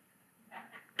money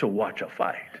to watch a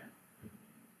fight.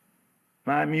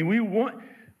 I mean,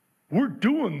 we're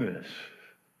doing this.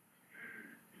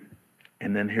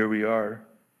 And then here we are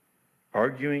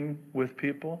arguing with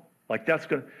people.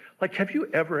 Have you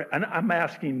ever, and I'm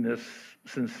asking this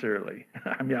sincerely.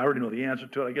 I mean, I already know the answer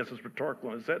to it. I guess it's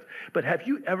rhetorical in a sense. But have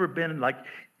you ever been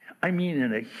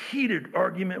in a heated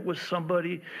argument with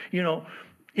somebody, you know,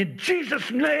 in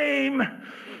Jesus' name,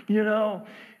 you know,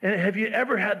 and have you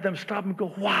ever had them stop and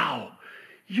go, wow,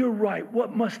 you're right.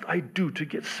 What must I do to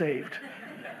get saved?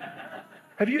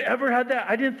 Have you ever had that?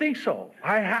 I didn't think so.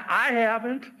 I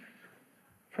haven't. In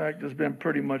fact, it's been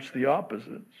pretty much the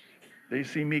opposite. They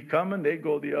see me coming, they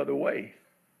go the other way.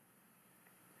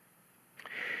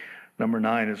 Number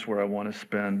 9 is where I want to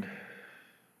spend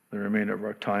the remainder of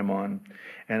our time on.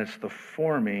 And it's the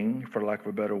forming, for lack of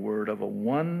a better word, of a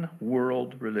one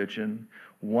world religion,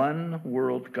 one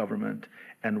world government,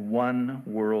 and one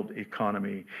world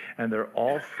economy. And they're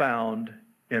all found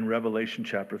in Revelation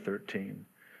chapter 13.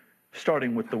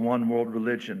 Starting with the one world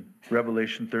religion,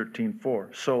 Revelation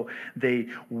 13:4. So they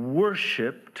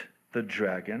worshiped the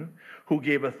dragon who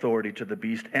gave authority to the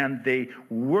beast, and they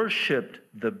worshiped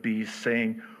the beast,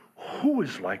 saying, who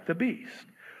is like the beast?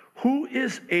 Who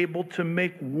is able to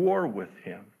make war with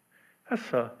him?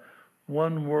 That's a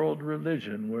one world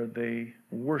religion where they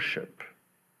worship.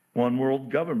 One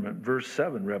world government, verse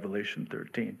 7, Revelation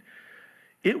 13.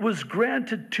 It was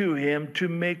granted to him to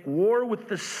make war with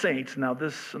the saints. Now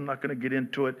this, I'm not going to get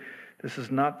into it. This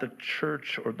is not the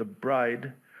church or the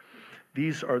bride.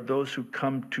 These are those who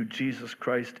come to Jesus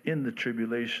Christ in the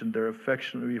tribulation. They're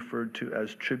affectionately referred to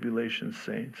as tribulation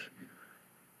saints.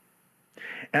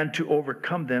 And to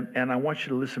overcome them, and I want you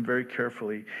to listen very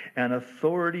carefully, and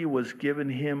authority was given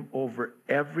him over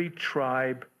every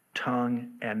tribe,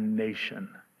 tongue, and nation.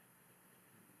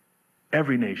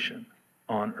 Every nation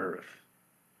on earth.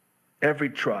 Every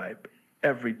tribe,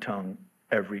 every tongue,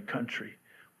 every country.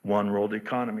 One world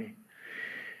economy.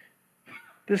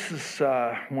 This is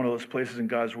one of those places in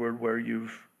God's Word where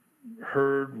you've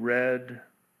heard, read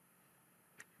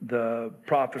the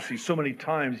prophecy so many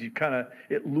times,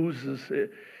 it loses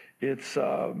its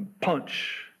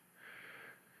punch.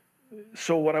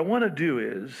 So what I want to do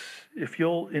is, if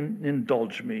you'll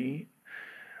indulge me,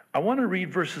 I want to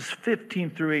read verses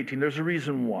 15 through 18. There's a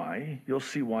reason why. You'll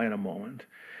see why in a moment.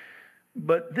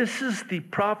 But this is the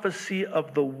prophecy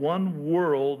of the one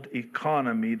world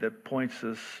economy that points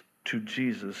us to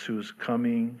Jesus, who is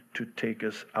coming to take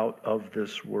us out of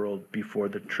this world before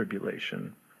the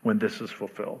tribulation, when this is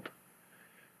fulfilled.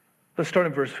 Let's start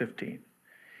in verse 15.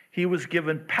 He was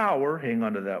given power, hang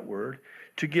on to that word,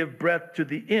 to give breath to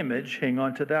the image, hang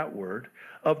on to that word,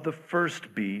 of the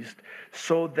first beast,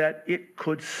 so that it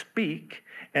could speak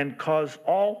and cause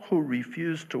all who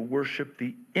refused to worship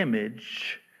the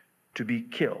image to be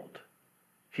killed.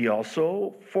 He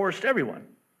also forced everyone,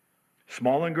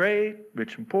 small and great,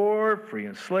 rich and poor, free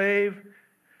and slave,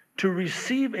 to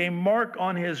receive a mark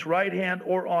on his right hand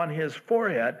or on his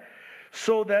forehead,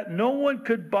 so that no one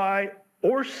could buy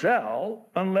or sell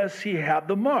unless he had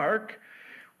the mark,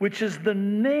 which is the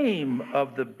name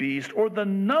of the beast or the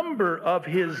number of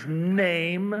his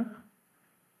name.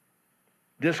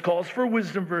 This calls for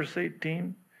wisdom, verse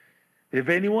 18. If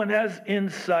anyone has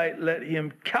insight, let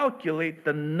him calculate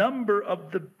the number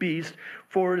of the beast,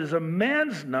 for it is a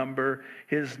man's number.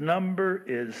 His number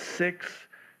is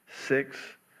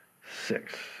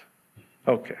 666.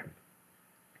 Okay.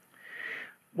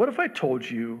 What if I told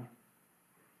you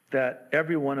that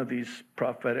every one of these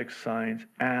prophetic signs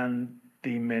and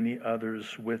the many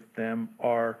others with them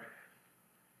are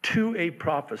to a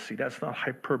prophecy? That's not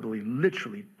hyperbole,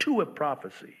 literally to a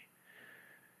prophecy.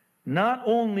 Not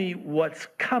only what's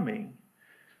coming,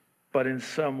 but in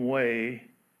some way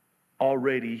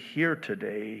already here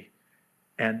today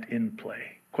and in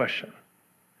play. Question.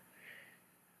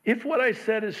 If what I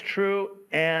said is true,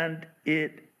 and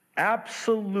it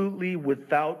absolutely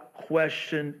without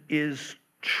question is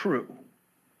true,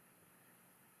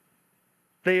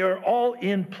 they are all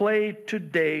in play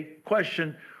today.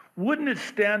 Question, wouldn't it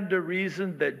stand to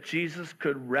reason that Jesus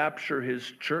could rapture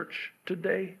his church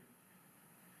today?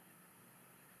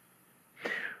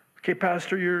 Okay,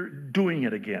 Pastor, you're doing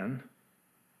it again.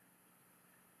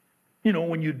 You know,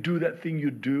 when you do that thing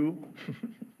you do,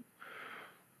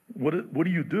 what do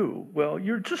you do? Well,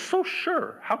 you're just so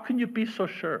sure. How can you be so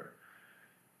sure?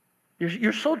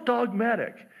 You're so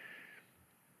dogmatic.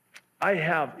 I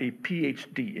have a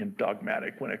PhD in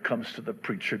dogmatic when it comes to the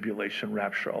pre-tribulation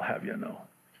rapture, I'll have you know.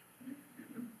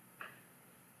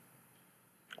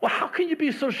 Well, how can you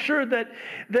be so sure that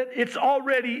it's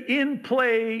already in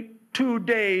play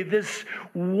today, this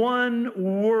one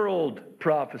world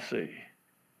prophecy?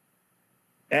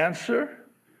 Answer: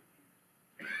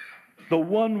 the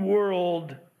one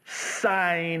world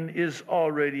sign is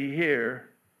already here.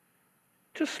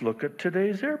 Just look at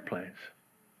today's airplanes.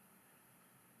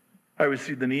 I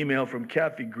received an email from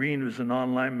Kathy Green, who's an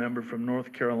online member from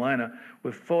North Carolina,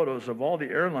 with photos of all the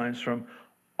airlines from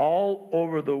all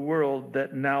over the world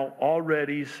that now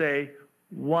already say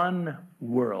one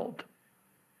world.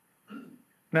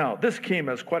 Now, this came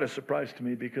as quite a surprise to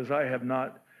me because I have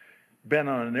not been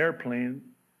on an airplane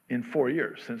in 4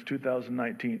 years, since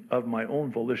 2019, of my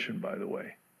own volition, by the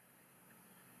way.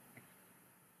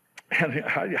 And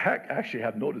I actually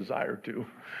have no desire to.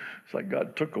 It's like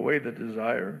God took away the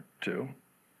desire to.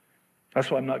 That's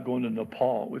why I'm not going to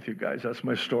Nepal with you guys. That's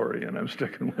my story, and I'm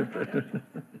sticking with it.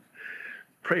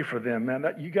 Pray for them, man.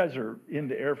 You guys are in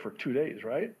the air for 2 days,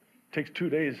 right? It takes 2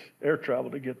 days air travel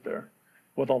to get there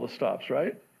with all the stops,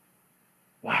 right?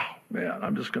 Wow, man,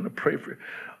 I'm just going to pray for you.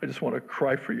 I just want to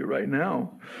cry for you right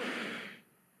now.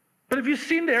 But have you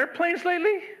seen the airplanes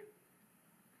lately?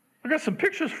 I got some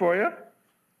pictures for you.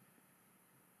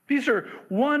 These are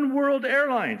One World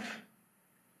Airlines.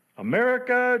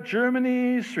 America,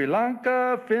 Germany, Sri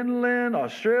Lanka, Finland,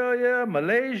 Australia,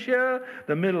 Malaysia,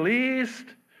 the Middle East.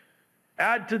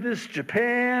 Add to this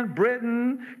Japan,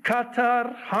 Britain,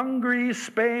 Qatar, Hungary,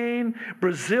 Spain,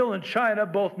 Brazil, and China,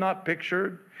 both not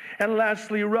pictured. And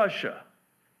lastly, Russia,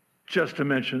 just to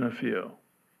mention a few.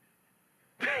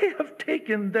 They have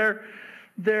taken their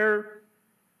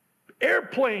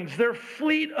airplanes, their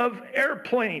fleet of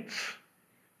airplanes,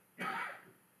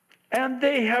 and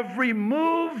they have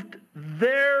removed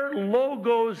their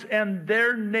logos and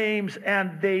their names,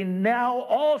 and they now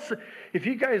also, if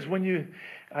you guys,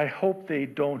 I hope they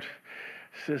don't,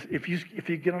 says, if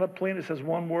you get on a plane that says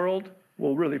One World,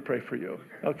 we'll really pray for you.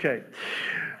 Okay.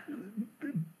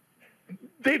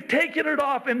 They've taken it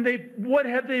off, and what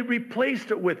have they replaced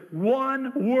it with?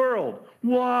 One World.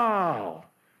 Wow.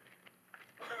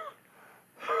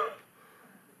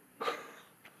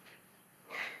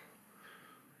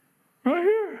 Right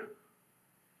here.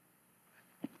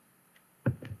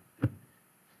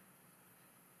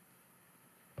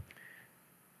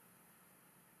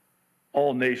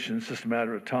 All nations, just a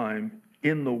matter of time,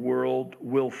 in the world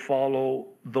will follow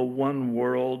the one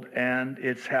world, and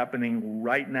it's happening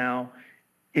right now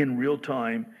in real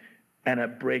time and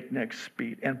at breakneck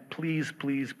speed. And please,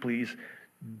 please, please,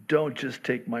 don't just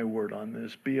take my word on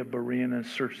this. Be a Berean and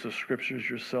search the scriptures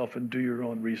yourself and do your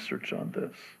own research on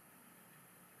this.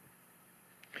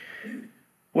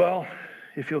 Well,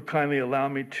 if you'll kindly allow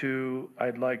me to,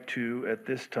 I'd like to, at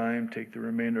this time, take the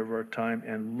remainder of our time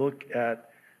and look at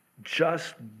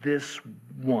just this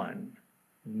one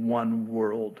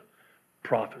world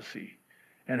prophecy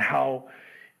and how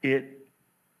it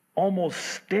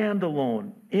almost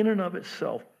standalone in and of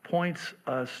itself points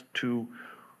us to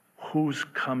who's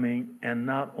coming, and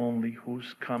not only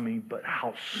who's coming, but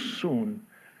how soon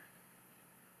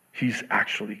he's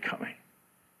actually coming.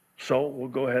 So we'll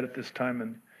go ahead at this time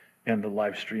and end the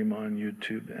live stream on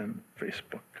YouTube and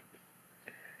Facebook.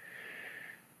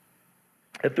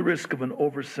 At the risk of an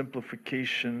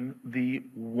oversimplification, the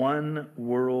one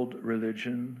world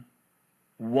religion,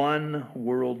 one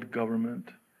world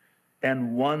government,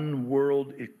 and one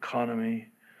world economy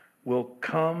will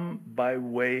come by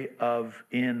way of,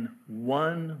 in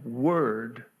one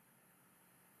word,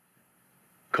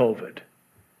 COVID.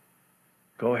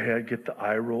 Go ahead, get the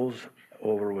eye rolls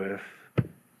over with.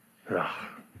 Ugh.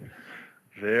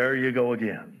 There you go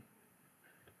again.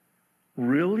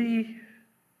 Really?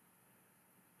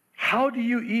 How do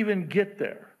you even get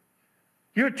there?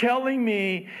 You're telling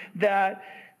me that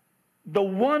the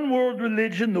one world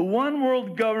religion, the one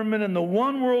world government, and the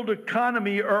one world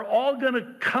economy are all going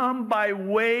to come by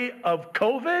way of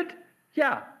COVID?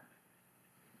 Yeah.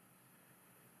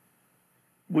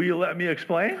 Will you let me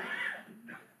explain?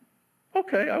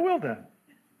 Okay, I will then.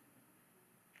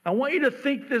 I want you to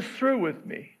think this through with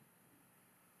me.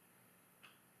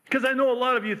 Because I know a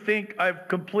lot of you think I've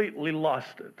completely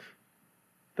lost it,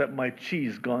 that my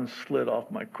cheese gone slid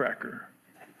off my cracker.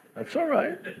 That's all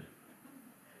right.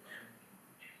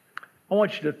 I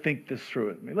want you to think this through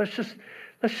with me. Let's just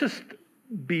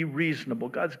be reasonable.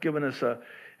 God's given us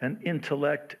an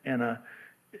intellect and a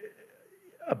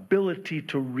ability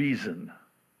to reason.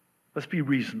 Let's be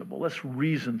reasonable. Let's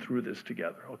reason through this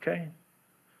together, okay?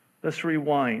 Let's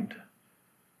rewind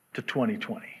to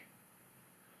 2020.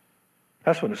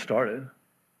 That's when it started.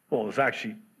 Well, it was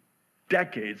actually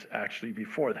decades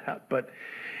before that, but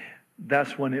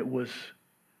that's when it was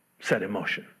set in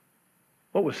motion.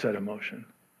 What was set in motion?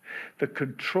 The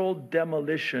controlled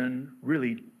demolition,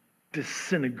 really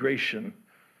disintegration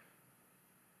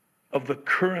of the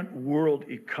current world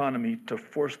economy to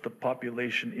force the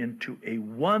population into a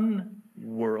one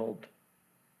world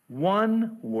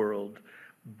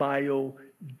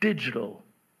bio-digital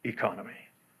economy.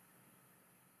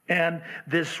 And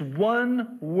this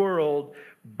one world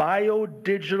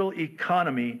bio-digital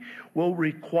economy will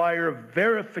require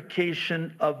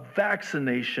verification of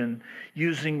vaccination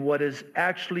using what is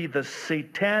actually the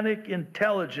satanic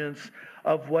intelligence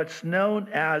of what's known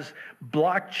as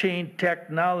blockchain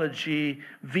technology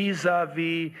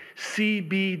vis-a-vis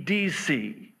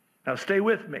CBDC. Now stay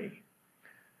with me.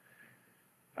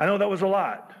 I know that was a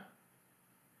lot.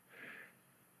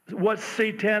 What's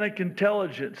satanic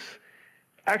intelligence?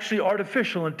 Actually,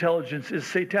 artificial intelligence is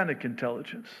satanic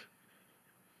intelligence.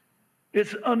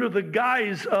 It's under the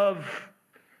guise of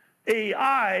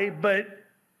AI, but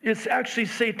it's actually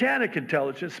satanic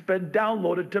intelligence been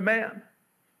downloaded to man.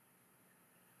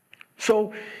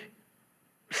 So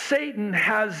Satan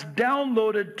has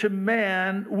downloaded to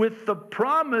man with the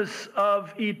promise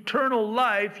of eternal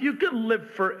life. You can live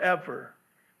forever.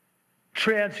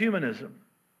 Transhumanism.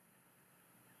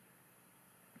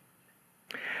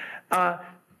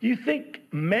 You think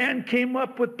man came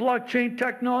up with blockchain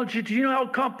technology? Do you know how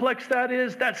complex that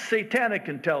is? That's satanic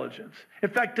intelligence. In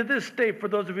fact, to this day, for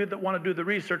those of you that want to do the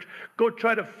research, go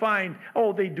try to find,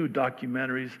 they do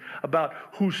documentaries about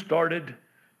who started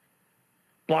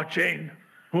blockchain,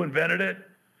 who invented it,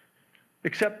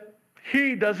 except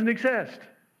he doesn't exist.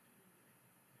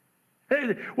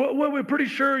 Hey, well, we're pretty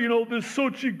sure, this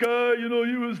Sochi guy,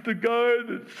 he was the guy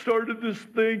that started this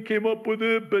thing, came up with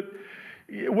it, but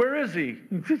where is he?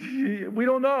 We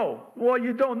don't know. Well,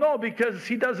 you don't know because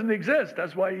he doesn't exist.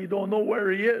 That's why you don't know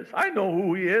where he is. I know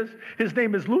who he is. His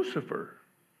name is Lucifer.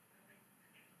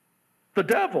 The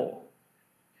devil.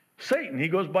 Satan. He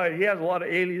has a lot of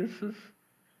aliases.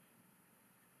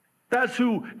 That's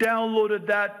who downloaded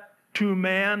that to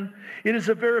man. It is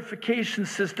a verification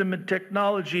system and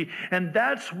technology, and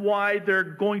that's why they're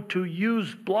going to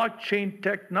use blockchain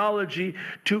technology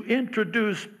to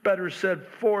introduce, better said,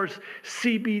 force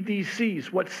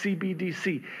CBDCs. What's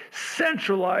CBDC?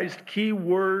 Centralized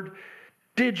keyword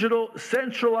digital,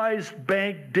 centralized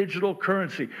bank digital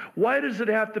currency. Why does it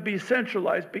have to be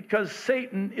centralized? Because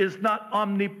Satan is not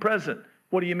omnipresent.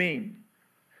 What do you mean?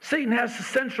 Satan has to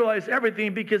centralize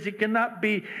everything because he cannot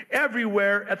be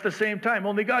everywhere at the same time.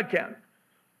 Only God can.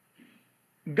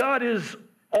 God is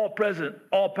all-present,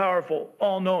 all-powerful,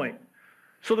 all-knowing.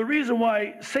 So the reason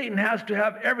why Satan has to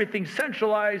have everything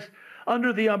centralized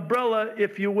under the umbrella,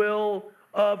 if you will,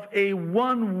 of a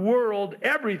one world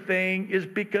everything is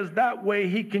because that way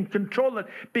he can control it,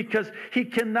 because he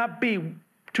cannot be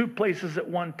two places at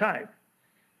one time.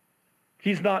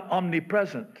 He's not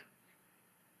omnipresent.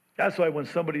 That's why when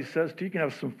somebody says to you, you can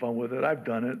have some fun with it. I've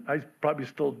done it. I probably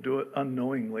still do it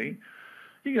unknowingly.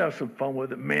 You can have some fun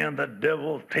with it. Man, the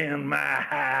devil tanned my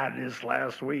hide this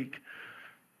last week.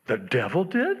 The devil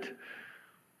did?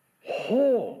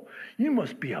 Oh, you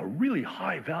must be a really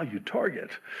high-value target.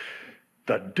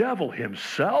 The devil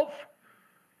himself?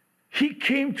 He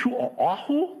came to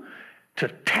Oahu to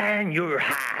tan your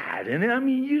hide. And I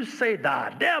mean, you say,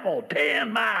 the devil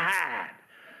tanned my hide.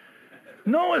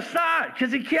 No, it's not,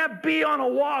 because he can't be on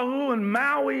Oahu and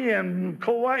Maui and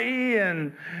Kauai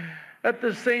and at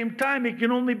the same time. He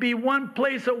can only be one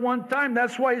place at one time.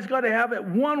 That's why he's got to have it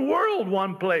one world,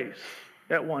 one place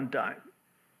at one time,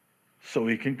 so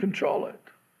he can control it.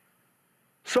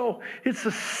 So it's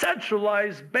a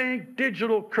centralized bank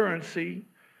digital currency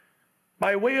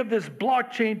by way of this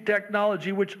blockchain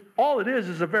technology, which all it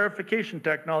is a verification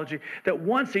technology, that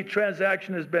once a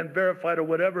transaction has been verified or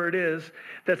whatever it is,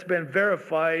 that's been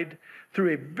verified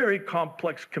through a very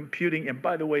complex computing, and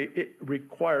by the way, it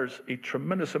requires a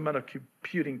tremendous amount of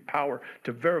computing power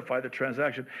to verify the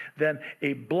transaction, then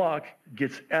a block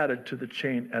gets added to the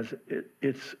chain as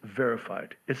it's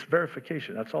verified. It's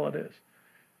verification, that's all it is.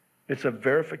 It's a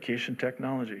verification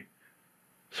technology.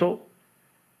 So,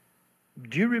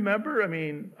 do you remember? I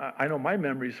mean, I know my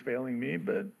memory's failing me,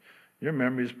 but your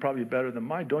memory is probably better than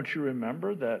mine. Don't you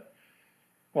remember that?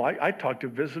 Well, I talk to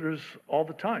visitors all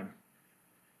the time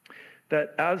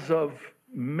that as of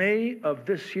May of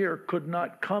this year could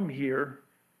not come here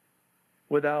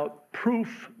without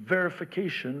proof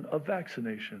verification of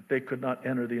vaccination. They could not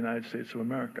enter the United States of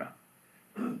America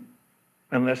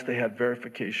unless they had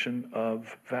verification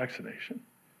of vaccination.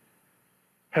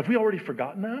 Have we already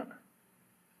forgotten that?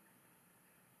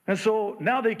 And so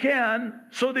now they can,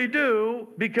 so they do,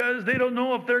 because they don't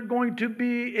know if they're going to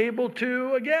be able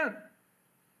to again.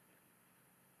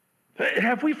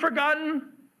 Have we forgotten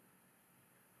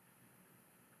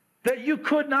that you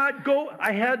could not go?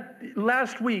 I had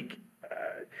last week,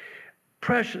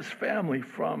 precious family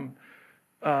from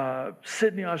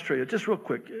Sydney, Australia. Just real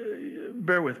quick,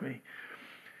 bear with me.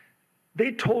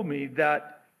 They told me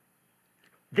that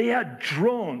they had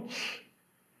drones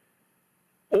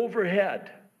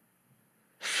overhead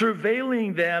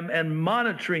surveilling them and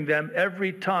monitoring them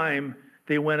every time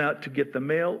they went out to get the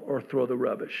mail or throw the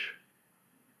rubbish.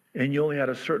 And you only had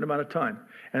a certain amount of time.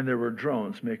 And there were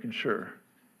drones making sure.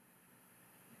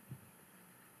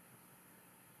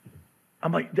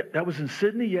 I'm like, that was in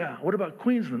Sydney? Yeah. What about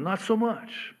Queensland? Not so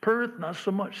much. Perth? Not so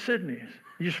much. Sydney.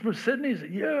 You're from Sydney?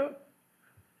 Said, yeah.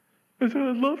 I said,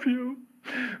 I love you.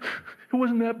 It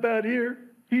wasn't that bad here.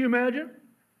 Can you imagine?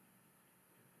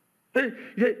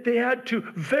 They had to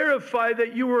verify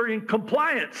that you were in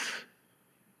compliance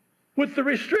with the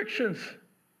restrictions.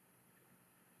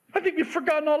 I think you've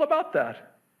forgotten all about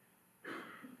that.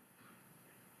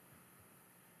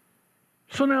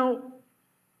 So now,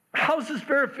 how's this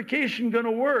verification going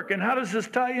to work? And how does this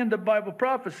tie into Bible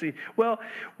prophecy? Well,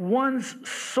 one's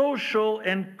social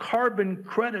and carbon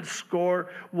credit score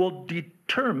will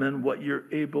determine what you're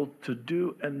able to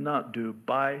do and not do,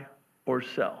 buy or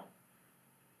sell.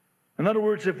 In other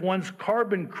words, if one's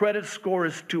carbon credit score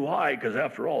is too high, because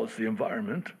after all, it's the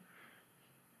environment,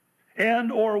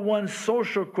 and or one's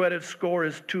social credit score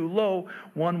is too low,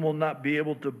 one will not be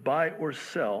able to buy or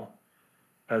sell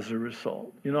as a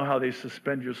result. You know how they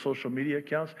suspend your social media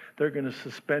accounts? They're going to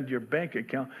suspend your bank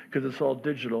account because it's all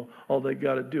digital. All they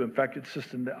got to do, in fact, it's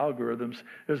just in the algorithms.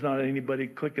 There's not anybody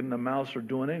clicking the mouse or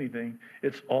doing anything.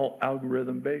 It's all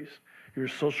algorithm based. Your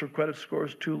social credit score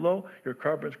is too low. Your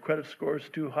carbon credit score is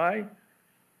too high.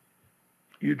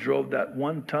 You drove that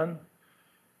 1 ton,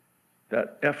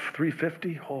 that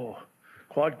F-350,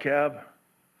 quad cab,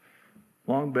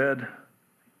 long bed,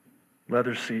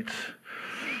 leather seats,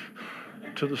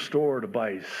 to the store to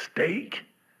buy steak.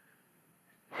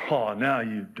 Oh, now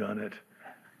you've done it.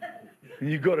 And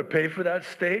you go to pay for that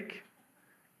steak.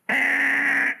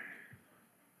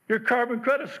 Your carbon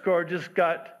credit score just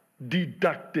got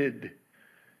deducted.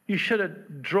 You should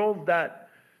have drove that.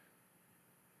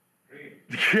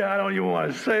 Yeah, I don't even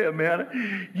want to say it,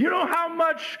 man. You know how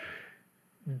much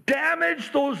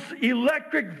damage those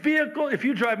electric vehicles, if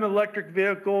you drive an electric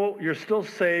vehicle, you're still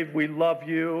saved. We love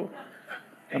you.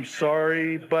 I'm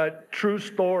sorry, but true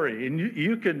story. And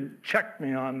you can check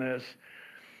me on this.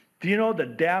 Do you know the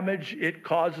damage it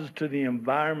causes to the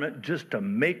environment just to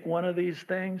make one of these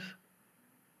things?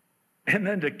 And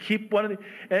then to keep one of these.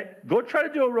 Go try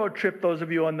to do a road trip, those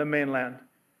of you on the mainland.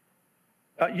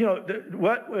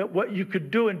 What you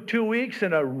could do in 2 weeks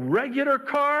in a regular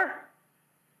car,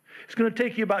 it's going to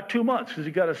take you about 2 months because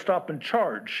you got to stop and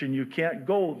charge, and you can't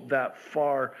go that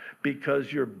far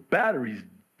because your battery's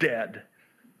dead.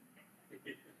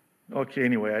 Okay,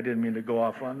 anyway, I didn't mean to go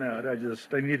off on that.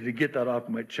 I needed to get that off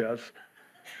my chest.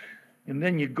 And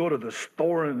then you go to the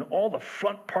store, and all the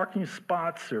front parking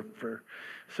spots are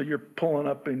so you're pulling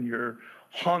up in your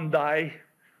Hyundai,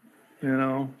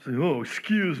 so, oh,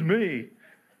 excuse me.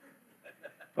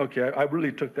 Okay, I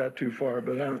really took that too far,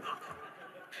 but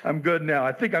I'm good now.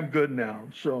 I think I'm good now.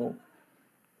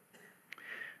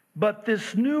 But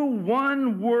this new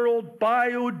one world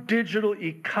biodigital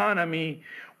economy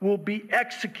will be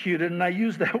executed, and I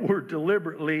use that word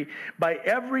deliberately, by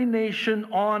every nation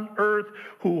on earth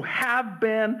who have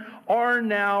been, are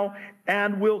now,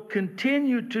 and will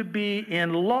continue to be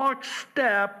in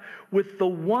lockstep with the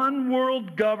one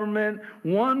world government,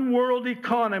 one world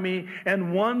economy,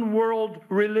 and one world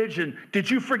religion.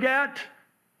 Did you forget?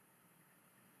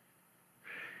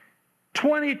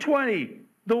 2020,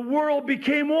 the world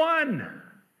became one.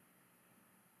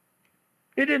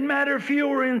 It didn't matter if you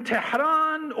were in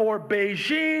Tehran or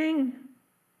Beijing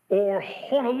or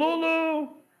Honolulu.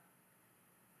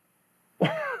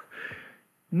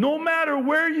 No matter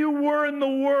where you were in the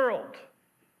world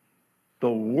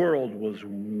was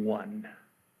one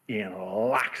in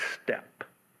lockstep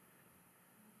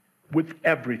with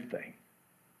everything.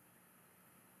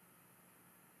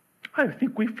 I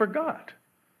think we forgot.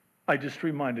 I just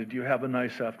reminded you, have a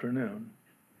nice afternoon.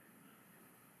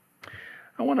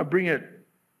 I want to bring it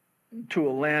to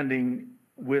a landing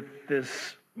with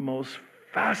this most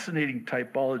fascinating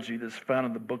typology that's found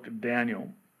in the book of Daniel.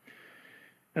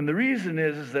 And the reason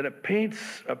is that it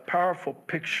paints a powerful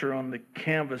picture on the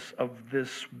canvas of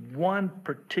this one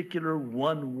particular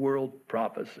one world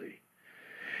prophecy.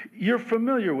 You're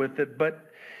familiar with it,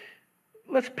 but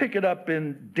let's pick it up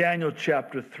in Daniel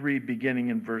chapter 3, beginning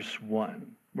in verse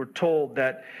 1. We're told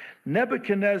that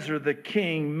Nebuchadnezzar the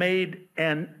king made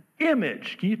an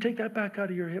image. Can you take that back out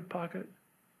of your hip pocket?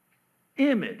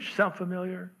 Image. Sound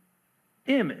familiar?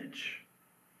 Image.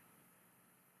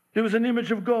 It was an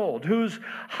image of gold whose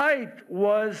height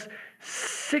was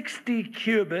 60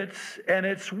 cubits and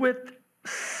its width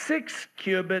 6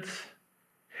 cubits.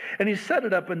 And he set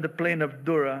it up in the plain of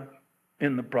Dura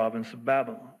in the province of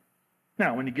Babylon.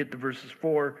 Now, when you get to verses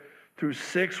 4 through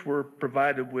 6, we're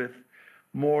provided with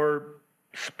more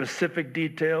specific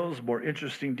details, more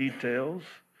interesting details.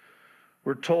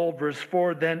 We're told, verse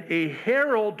 4, then a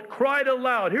herald cried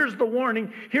aloud. Here's the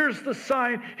warning. Here's the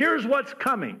sign. Here's what's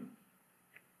coming.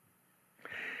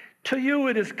 To you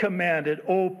it is commanded,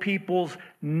 O peoples,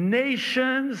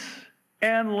 nations,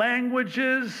 and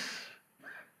languages,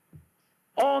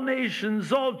 all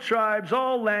nations, all tribes,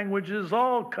 all languages,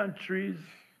 all countries,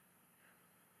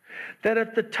 that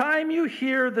at the time you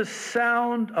hear the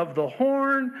sound of the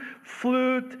horn,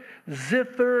 flute,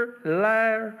 zither,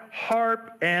 lyre,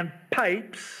 harp, and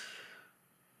pipes,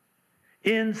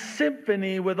 in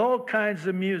symphony with all kinds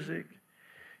of music,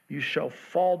 you shall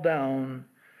fall down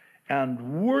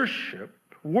and worship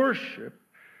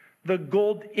the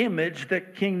gold image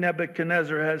that King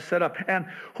Nebuchadnezzar has set up. And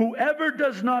whoever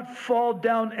does not fall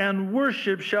down and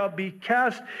worship shall be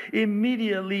cast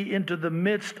immediately into the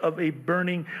midst of a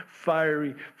burning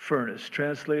fiery furnace.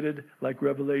 Translated like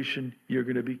Revelation, you're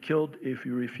going to be killed if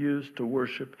you refuse to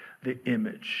worship the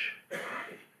image.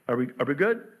 Are we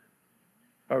good?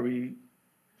 Are we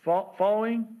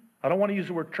following? I don't want to use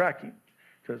the word tracking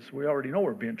because we already know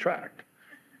we're being tracked.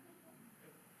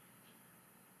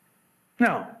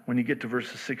 Now, when you get to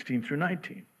verses 16 through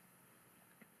 19,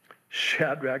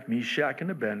 Shadrach, Meshach,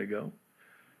 and Abednego,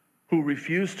 who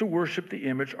refused to worship the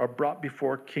image, are brought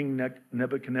before King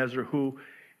Nebuchadnezzar, who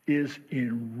is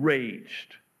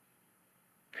enraged.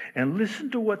 And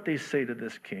listen to what they say to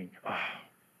this king.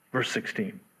 Verse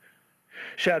 16.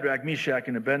 Shadrach, Meshach,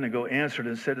 and Abednego answered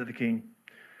and said to the king,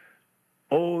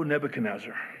 O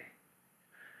Nebuchadnezzar,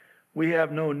 we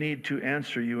have no need to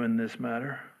answer you in this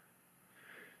matter.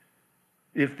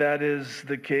 If that is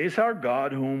the case, our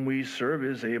God whom we serve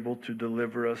is able to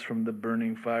deliver us from the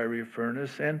burning fiery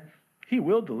furnace, and he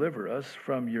will deliver us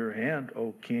from your hand,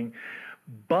 O king.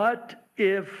 But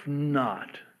if not,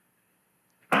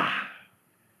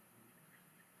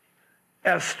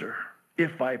 Esther,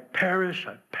 if I perish,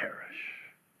 I perish.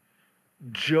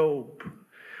 Job,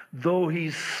 though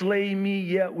he slay me,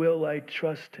 yet will I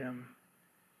trust him.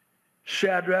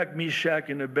 Shadrach, Meshach,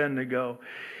 and Abednego,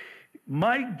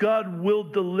 my God will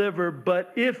deliver,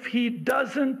 but if he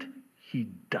doesn't, he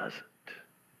doesn't.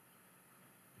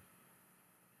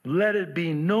 Let it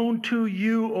be known to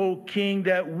you, O king,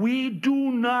 that we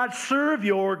do not serve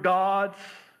your gods,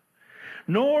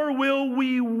 nor will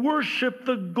we worship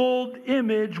the gold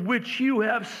image which you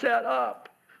have set up.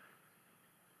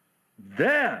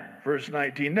 Then, verse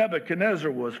 19,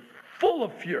 Nebuchadnezzar was full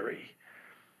of fury.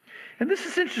 And this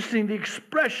is interesting. The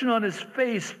expression on his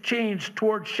face changed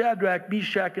toward Shadrach,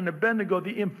 Meshach, and Abednego, the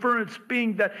inference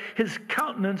being that his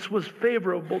countenance was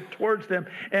favorable towards them.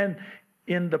 And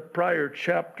in the prior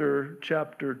chapter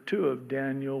 2 of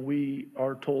Daniel, we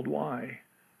are told why.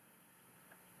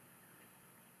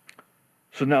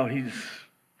 So now he's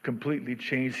completely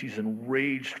changed. He's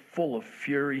enraged, full of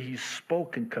fury. He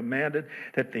spoke and commanded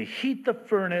that they heat the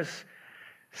furnace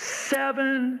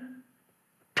 7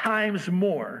 times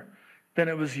more than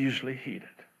it was usually heated.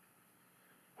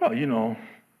 Well, you know,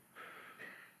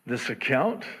 this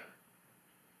account,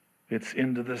 it's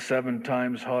into the 7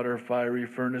 times hotter fiery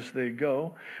furnace they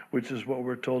go, which is what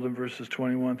we're told in verses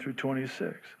 21 through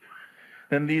 26.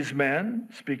 Then these men,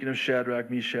 speaking of Shadrach,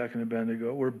 Meshach, and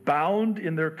Abednego, were bound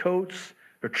in their coats,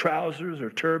 their trousers, their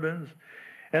turbans,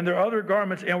 and their other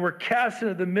garments, and were cast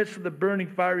into the midst of the burning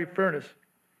fiery furnace.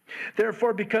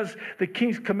 Therefore, because the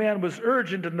king's command was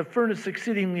urgent and the furnace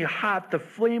exceedingly hot, the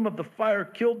flame of the fire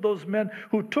killed those men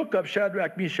who took up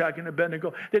Shadrach, Meshach, and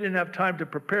Abednego. They didn't have time to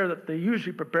prepare that they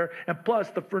usually prepare, and plus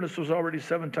the furnace was already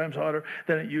 7 times hotter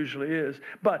than it usually is.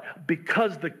 But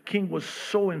because the king was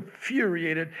so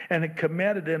infuriated and had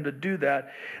commanded them to do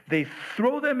that, they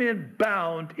throw them in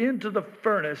bound into the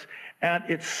furnace, and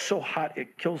it's so hot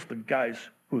it kills the guys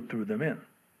who threw them in.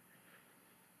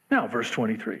 Now, verse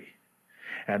 23.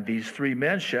 And these 3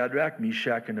 men, Shadrach,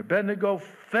 Meshach, and Abednego,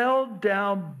 fell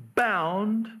down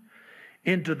bound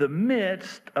into the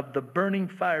midst of the burning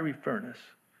fiery furnace.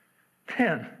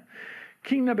 Then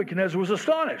King Nebuchadnezzar was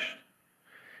astonished,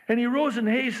 and he rose in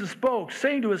haste and spoke,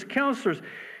 saying to his counselors,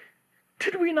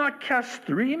 did we not cast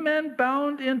 3 men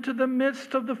bound into the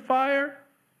midst of the fire?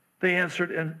 They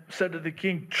answered and said to the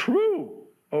king, true,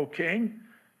 O king.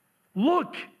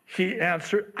 Look, he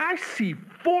answered, I see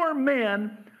 4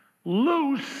 men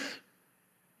loose.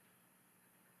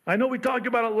 I know we talked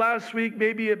about it last week.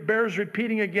 Maybe it bears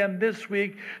repeating again this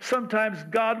week. Sometimes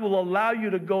God will allow you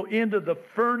to go into the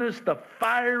furnace, the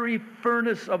fiery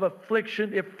furnace of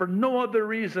affliction, if for no other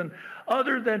reason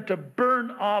other than to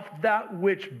burn off that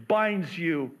which binds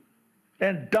you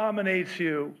and dominates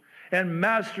you and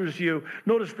masters you.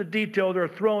 Notice the detail. They're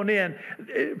thrown in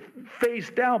face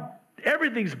down.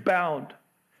 Everything's bound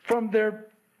from their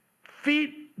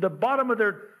feet, the bottom of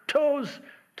their toes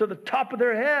to the top of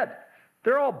their head.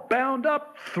 They're all bound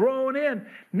up, thrown in.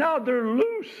 Now they're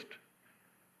loosed.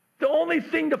 The only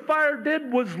thing the fire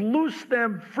did was loose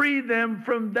them, free them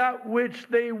from that which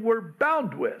they were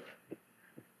bound with.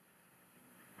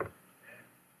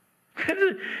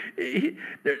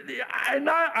 I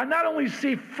not only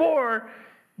see 4,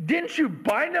 Didn't you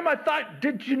bind them? I thought,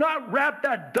 did you not wrap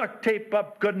that duct tape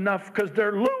up good enough because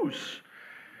they're loose?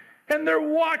 And they're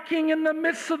walking in the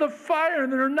midst of the fire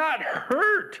and they're not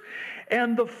hurt.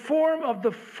 And the form of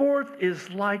the fourth is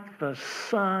like the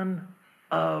Son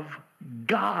of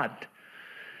God.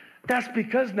 That's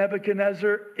because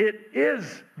Nebuchadnezzar, it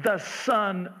is the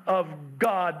Son of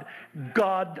God,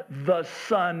 God the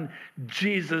Son,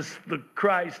 Jesus the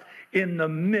Christ, in the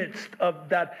midst of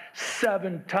that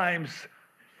 7 times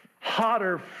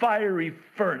hotter, fiery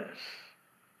furnace.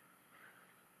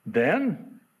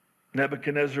 Then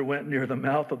Nebuchadnezzar went near the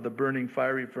mouth of the burning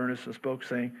fiery furnace and spoke,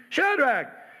 saying,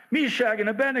 Shadrach, Meshach, and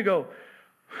Abednego,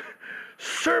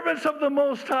 servants of the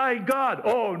Most High God.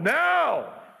 Oh,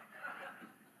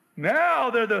 now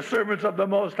they're the servants of the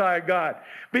Most High God.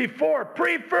 Before,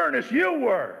 pre-furnace, you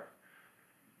were.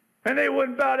 And they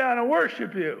wouldn't bow down and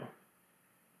worship you.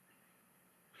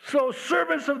 So,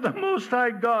 servants of the Most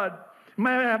High God, am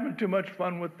I having too much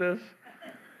fun with this?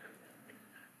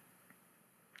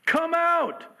 Come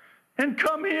out and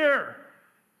come here.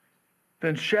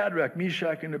 Then Shadrach,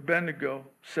 Meshach, and Abednego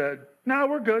said, no,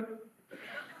 we're good.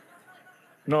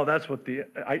 No, that's what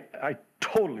I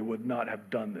totally would not have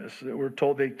done this. We're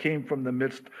told they came from the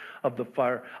midst of the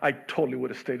fire. I totally would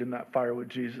have stayed in that fire with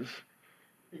Jesus.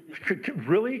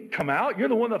 Really? Come out? You're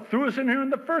the one that threw us in here in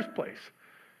the first place.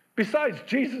 Besides,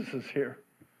 Jesus is here.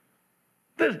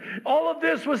 All of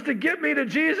this was to get me to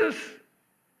Jesus?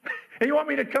 And you want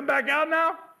me to come back out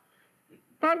now?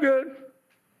 I'm good.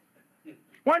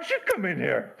 Why don't you come in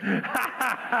here?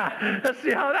 Let's see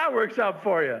how that works out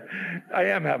for you. I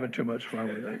am having too much fun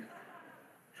with it.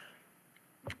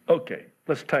 Okay,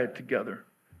 let's tie it together.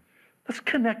 Let's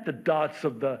connect the dots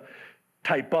of the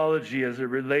typology as it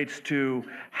relates to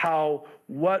how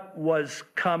what was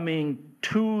coming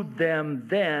to them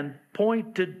then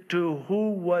pointed to who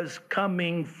was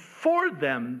coming for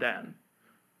them then.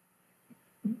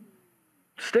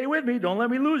 Stay with me. Don't let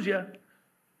me lose you.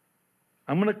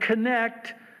 I'm going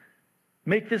to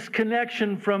make this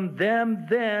connection from them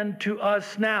then to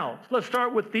us now. Let's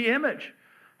start with the image.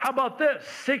 How about this?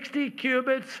 60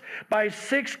 cubits by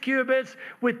 6 cubits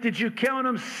with, did you count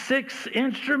them, 6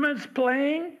 instruments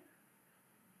playing?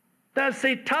 That's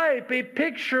a type, a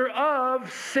picture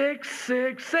of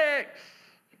 666.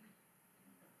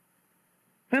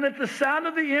 And at the sound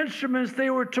of the instruments, they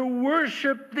were to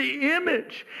worship the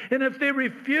image. And if they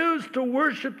refused to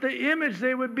worship the image,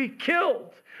 they would be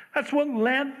killed. That's what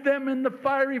landed them in the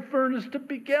fiery furnace to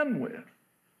begin with.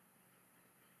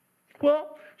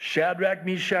 Well, Shadrach,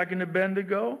 Meshach, and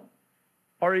Abednego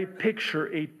are a picture,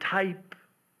 a type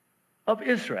of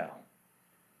Israel.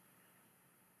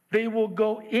 They will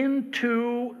go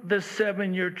into the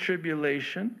 7-year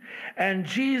tribulation, and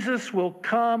Jesus will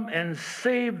come and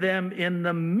save them in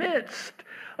the midst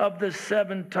of the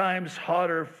 7 times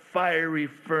hotter, fiery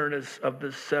furnace of the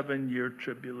 7-year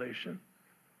tribulation.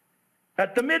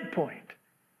 At the midpoint.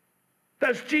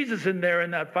 That's Jesus in there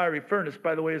in that fiery furnace.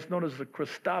 By the way, it's known as the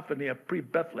Christophany, a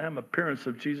pre-Bethlehem appearance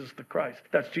of Jesus the Christ.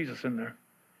 That's Jesus in there,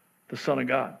 the Son of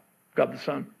God, God the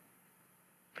Son.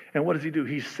 And what does he do?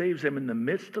 He saves them in the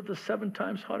midst of the 7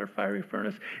 times hotter fiery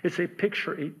furnace. It's a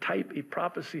picture, a type, a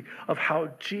prophecy of how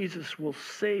Jesus will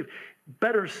save.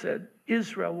 Better said,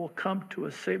 Israel will come to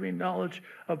a saving knowledge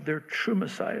of their true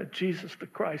Messiah, Jesus the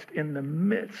Christ, in the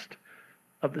midst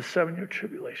of the 7-year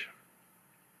tribulation.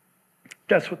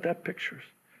 That's what that pictures.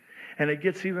 And it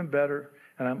gets even better,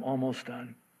 and I'm almost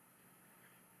done.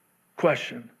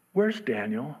 Question, where's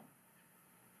Daniel?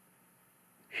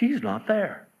 He's not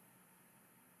there.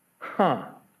 Huh.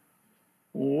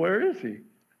 Where is he?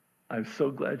 I'm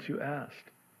so glad you asked.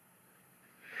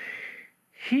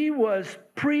 He was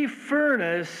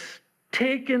pre-furnace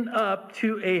taken up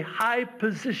to a high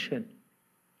position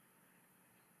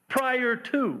prior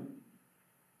to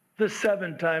the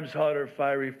 7 times hotter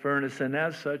fiery furnace, and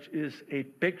as such is a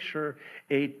picture,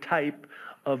 a type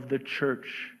of the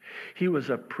church. He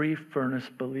was a pre-furnace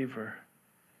believer.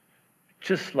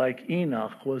 Just like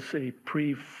Enoch was a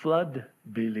pre-flood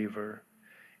believer.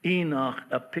 Enoch,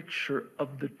 a picture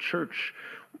of the church,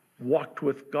 walked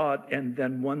with God, and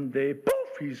then one day, poof,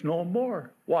 he's no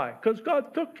more. Why? Because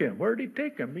God took him. Where did he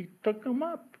take him? He took him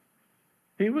up.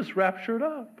 He was raptured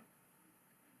up.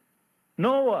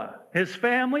 Noah, his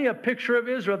family, a picture of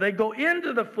Israel. They go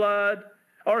into the flood,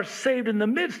 are saved in the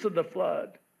midst of the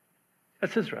flood.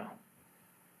 That's Israel.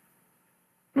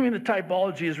 I mean, the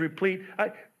typology is replete.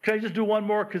 Can I just do one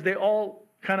more? Because they all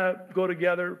kind of go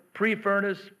together.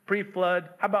 Pre-furnace, pre-flood.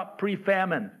 How about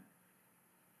pre-famine?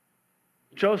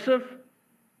 Joseph,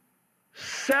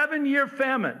 7-year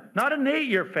famine. Not an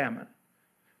 8-year famine.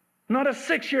 Not a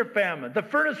 6-year famine. The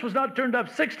furnace was not turned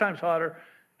up 6 times hotter,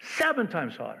 7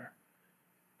 times hotter.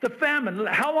 The famine,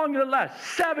 how long did it last?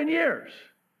 7 years.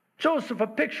 Joseph, a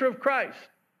picture of Christ,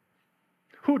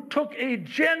 who took a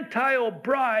Gentile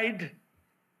bride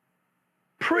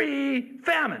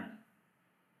pre-famine.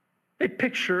 A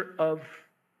picture of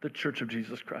the Church of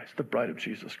Jesus Christ, the bride of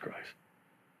Jesus Christ.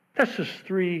 That's just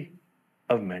 3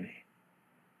 of many.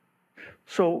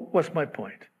 So what's my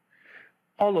point?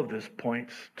 All of this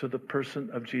points to the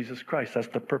person of Jesus Christ. That's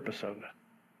the purpose of it.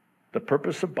 The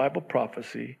purpose of Bible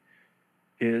prophecy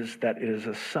is that it is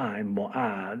a sign,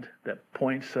 mo'ad, that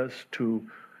points us to,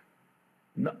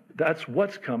 that's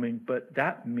what's coming, but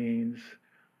that means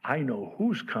I know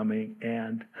who's coming,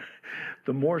 and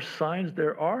the more signs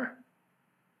there are,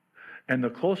 and the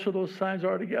closer those signs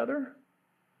are together,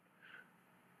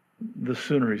 the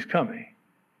sooner he's coming.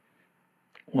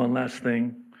 One last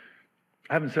thing.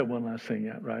 I haven't said one last thing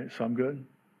yet, right? So I'm good.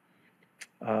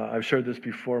 I've shared this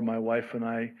before. My wife and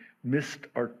I missed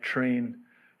our train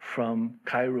from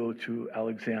Cairo to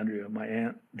Alexandria. My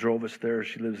aunt drove us there.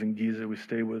 She lives in Giza. We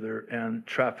stayed with her. And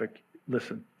traffic,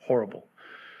 listen, horrible.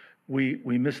 We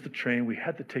missed the train. We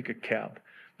had to take a cab.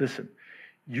 Listen,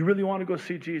 you really want to go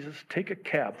see Jesus? Take a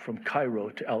cab from Cairo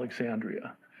to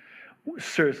Alexandria.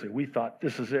 Seriously, we thought,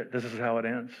 this is it. This is how it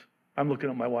ends. I'm looking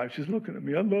at my wife. She's looking at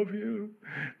me. I love you.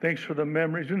 Thanks for the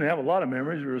memories. We didn't have a lot of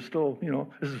memories. We were still,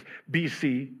 this is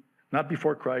BC, not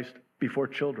before Christ, before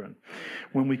children,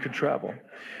 when we could travel.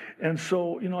 And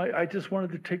so, I just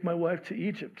wanted to take my wife to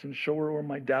Egypt and show her where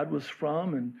my dad was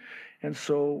from. And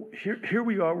so here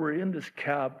we are. We're in this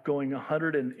cab going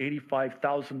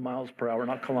 185,000 miles per hour,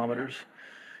 not kilometers.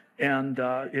 And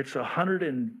it's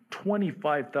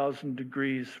 125,000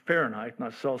 degrees Fahrenheit,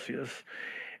 not Celsius.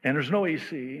 And there's no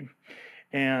AC.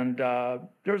 And there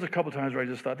was a couple times where I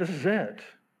just thought, this is it.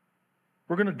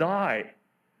 We're going to die.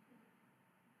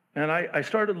 And I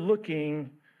started looking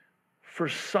for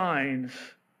signs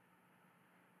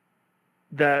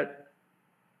that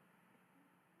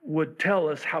would tell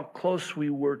us how close we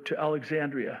were to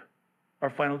Alexandria, our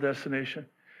final destination.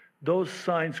 Those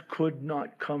signs could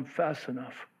not come fast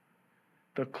enough.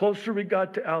 The closer we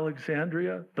got to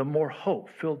Alexandria, the more hope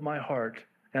filled my heart,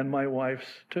 and my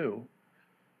wife's too.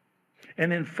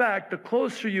 And in fact, the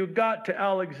closer you got to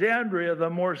Alexandria, the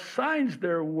more signs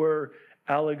there were.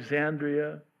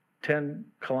 Alexandria, 10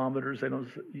 kilometers, they don't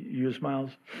use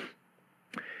miles.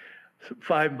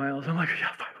 5 miles, I'm like, yeah,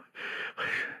 5.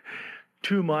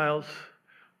 2 miles,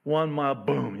 1 mile,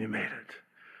 boom, you made it.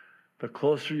 The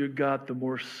closer you got, the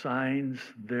more signs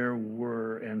there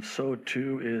were. And so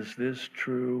too is this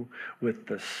true with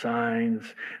the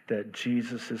signs that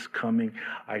Jesus is coming.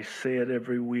 I say it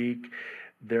every week.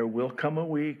 There will come a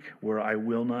week where I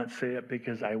will not say it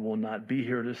because I will not be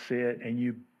here to say it. And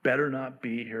you better not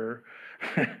be here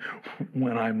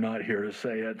when I'm not here to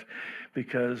say it,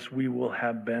 because we will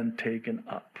have been taken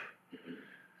up.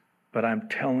 But I'm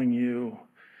telling you,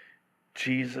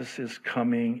 Jesus is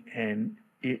coming, and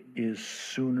it is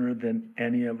sooner than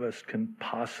any of us can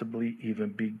possibly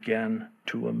even begin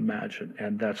to imagine.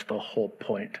 And that's the whole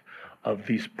point of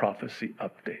these prophecy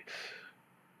updates.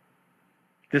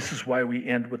 This is why we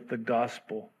end with the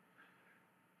gospel.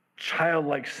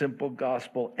 Childlike, simple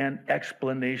gospel and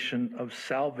explanation of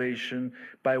salvation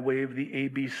by way of the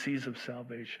ABCs of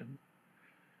salvation.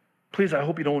 Please, I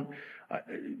hope you don't.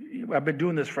 I've been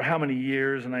doing this for how many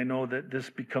years, and I know that this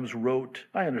becomes rote.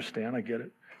 I understand, I get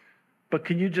it. But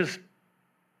can you just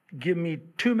give me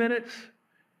 2 minutes?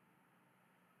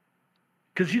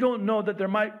 Because you don't know that there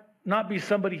might not be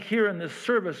somebody here in this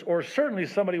service, or certainly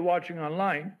somebody watching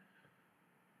online,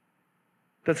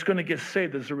 that's going to get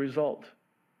saved as a result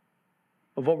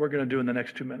of what we're going to do in the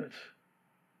next 2 minutes.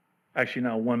 Actually,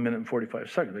 now 1 minute and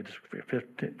 45 seconds. I just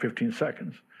 15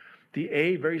 seconds. The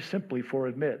A, very simply, for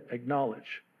admit,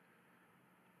 acknowledge.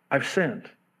 I've sinned.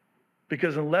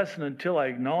 Because unless and until I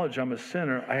acknowledge I'm a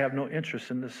sinner, I have no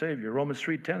interest in the Savior. Romans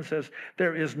 3:10 says,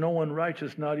 there is no one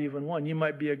righteous, not even one. You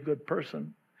might be a good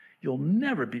person. You'll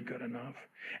never be good enough.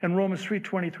 And Romans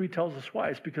 3:23 tells us why.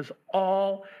 It's because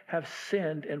all have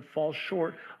sinned and fall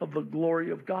short of the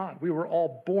glory of God. We were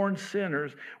all born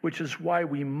sinners, which is why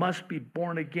we must be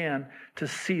born again to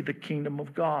see the kingdom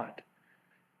of God.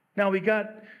 Now we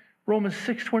got Romans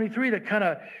 6:23 that kind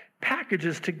of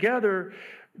packages together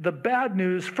the bad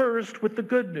news first with the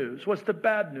good news. What's the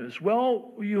bad news?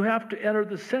 Well, you have to enter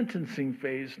the sentencing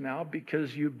phase now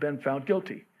because you've been found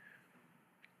guilty.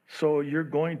 So you're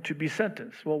going to be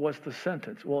sentenced. Well, what's the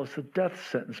sentence? Well, it's a death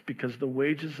sentence because the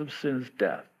wages of sin is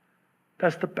death.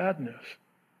 That's the bad news.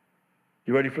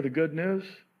 You ready for the good news?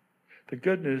 The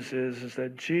good news is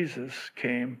that Jesus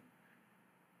came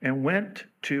and went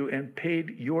to and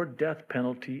paid your death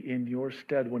penalty in your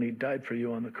stead when he died for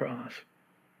you on the cross.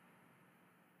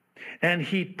 And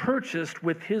he purchased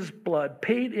with his blood,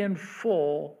 paid in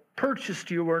full, purchased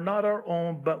you, were not our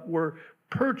own, but were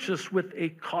purchased with a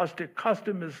cost. It cost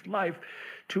him his life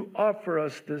to offer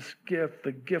us this gift,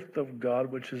 the gift of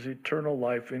God, which is eternal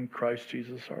life in Christ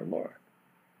Jesus our Lord.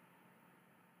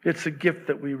 It's a gift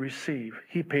that we receive.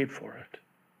 He paid for it.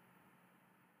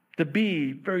 The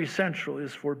B, very central,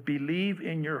 is for believe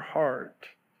in your heart.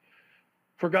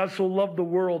 For God so loved the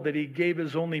world that he gave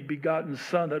his only begotten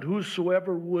Son, that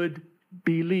whosoever would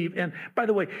believe. And by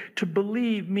the way, to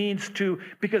believe means to,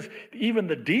 because even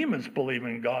the demons believe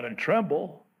in God and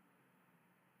tremble.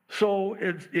 So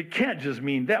it can't just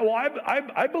mean that. Well,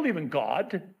 I believe in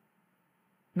God.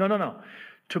 No.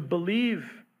 To believe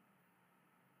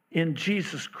in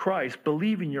Jesus Christ,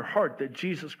 believe in your heart that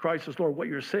Jesus Christ is Lord. What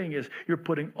you're saying is you're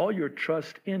putting all your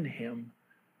trust in him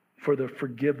for the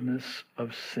forgiveness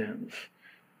of sins.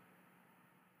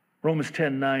 Romans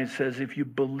 10:9 says, if you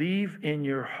believe in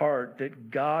your heart that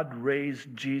God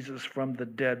raised Jesus from the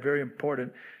dead, very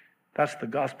important. That's the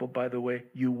gospel, by the way.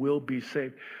 You will be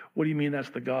saved. What do you mean that's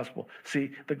the gospel?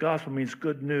 See, the gospel means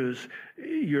good news.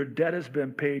 Your debt has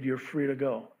been paid. You're free to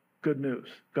go. Good news.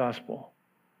 Gospel.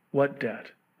 What debt?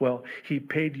 Well, he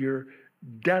paid your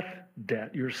death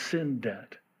debt, your sin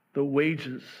debt, the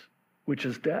wages, which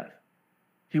is death.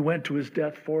 He went to his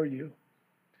death for you.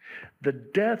 The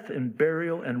death and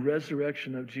burial and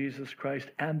resurrection of Jesus Christ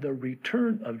and the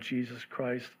return of Jesus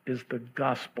Christ is the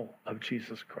gospel of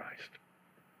Jesus Christ.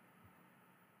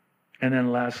 And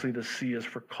then lastly, the C is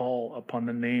for call upon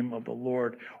the name of the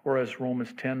Lord. Or as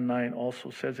Romans 10:9 also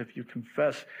says, if you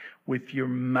confess with your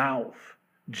mouth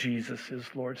Jesus is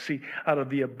Lord. See, out of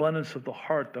the abundance of the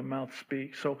heart, the mouth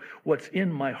speaks. So what's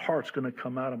in my heart's going to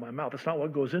come out of my mouth. It's not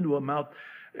what goes into a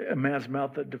man's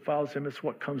mouth that defiles him. It's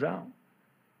what comes out.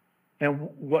 And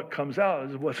what comes out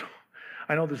is what,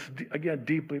 I know this is, again,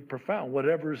 deeply profound.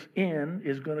 Whatever's in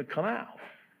is going to come out.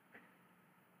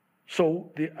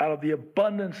 So out of the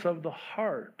abundance of the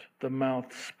heart, the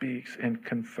mouth speaks and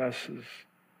confesses.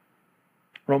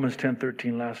 Romans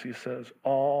 10:13 lastly says,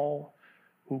 all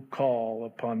who call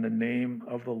upon the name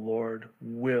of the Lord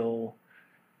will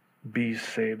be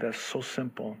saved. That's so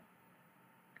simple.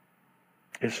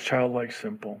 It's childlike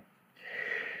simple.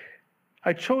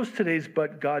 I chose today's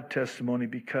But God testimony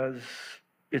because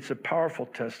it's a powerful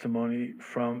testimony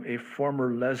from a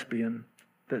former lesbian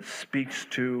that speaks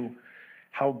to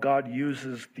how God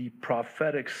uses the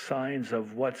prophetic signs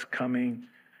of what's coming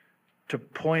to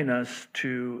point us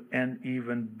to and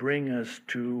even bring us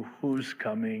to who's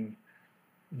coming,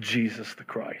 Jesus the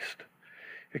Christ.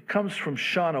 It comes from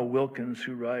Shauna Wilkins,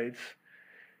 who writes,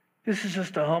 this is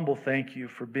just a humble thank you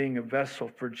for being a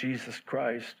vessel for Jesus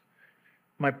Christ.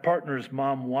 My partner's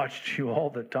mom watched you all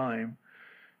the time.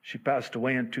 She passed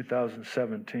away in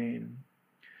 2017.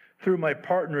 Through my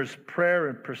partner's prayer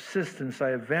and persistence,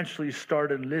 I eventually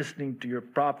started listening to your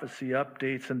prophecy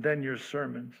updates and then your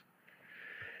sermons.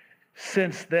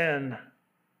 Since then,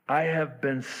 I have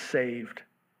been saved.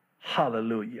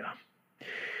 Hallelujah.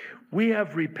 We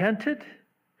have repented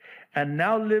and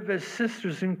now live as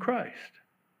sisters in Christ.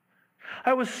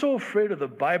 I was so afraid of the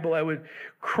Bible, I would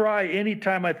cry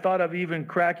anytime I thought of even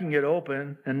cracking it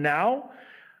open. And now,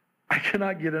 I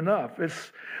cannot get enough.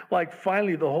 It's like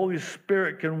finally the Holy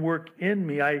Spirit can work in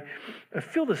me. I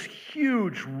feel this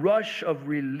huge rush of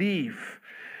relief.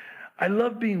 I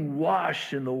love being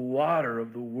washed in the water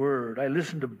of the Word. I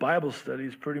listen to Bible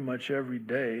studies pretty much every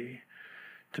day.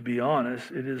 To be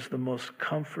honest, it is the most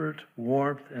comfort,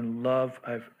 warmth, and love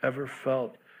I've ever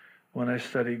felt when I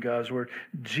study God's Word.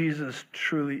 Jesus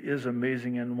truly is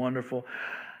amazing and wonderful.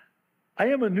 I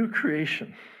am a new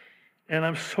creation, and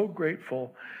I'm so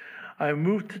grateful. I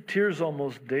move to tears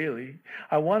almost daily.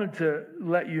 I wanted to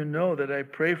let you know that I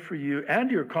pray for you and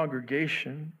your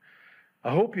congregation.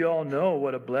 I hope you all know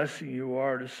what a blessing you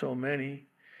are to so many.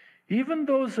 Even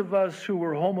those of us who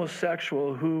were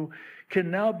homosexual, who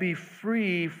can now be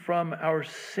free from our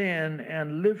sin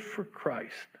and live for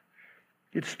Christ.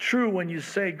 It's true when you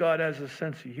say God has a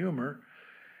sense of humor.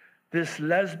 This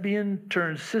lesbian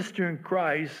turned sister in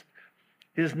Christ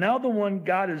is now the one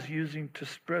God is using to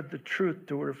spread the truth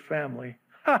to her family.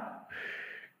 Ha!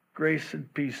 Grace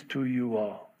and peace to you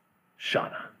all.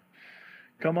 Shauna.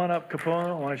 Come on up,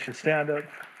 Capone. Why don't you stand up?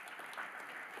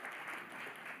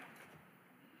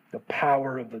 The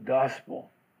power of the gospel.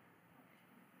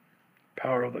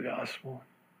 Power of the gospel.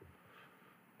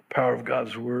 Power of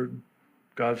God's word.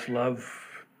 God's love.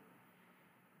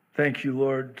 Thank you,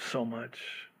 Lord, so much.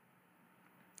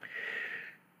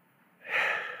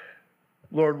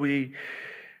 Lord, we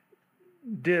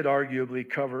did arguably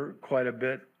cover quite a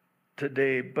bit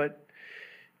today, but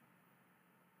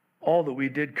all that we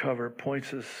did cover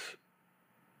points us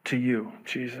to you,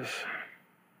 Jesus,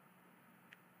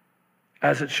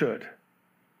 as it should.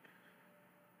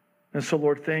 And so,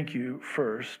 Lord, thank you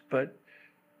first. But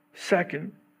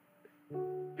second,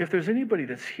 if there's anybody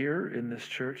that's here in this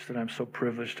church that I'm so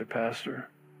privileged to pastor,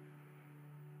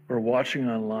 or watching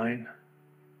online,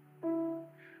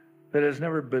 that has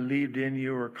never believed in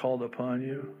you or called upon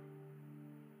you,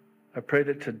 I pray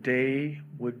that today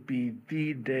would be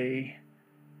the day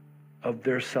of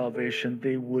their salvation.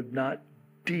 They would not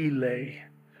delay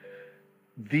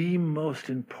the most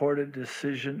important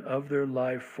decision of their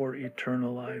life for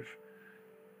eternal life.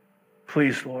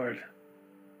 Please, Lord,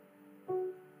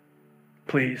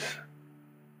 please,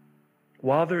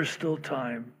 while there's still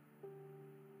time,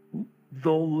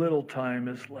 though little time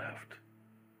is left,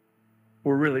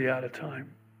 we're really out of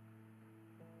time.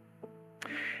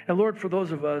 And Lord, for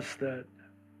those of us that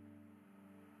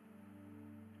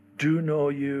do know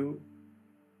you,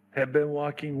 have been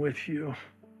walking with you,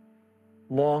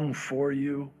 long for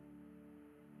you,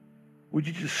 would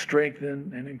you just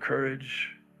strengthen and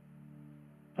encourage?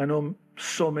 I know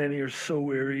so many are so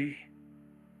weary.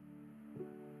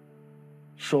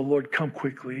 So Lord, come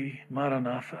quickly.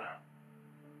 Maranatha.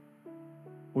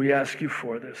 We ask you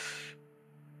for this.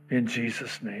 In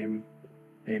Jesus' name,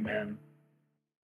 amen.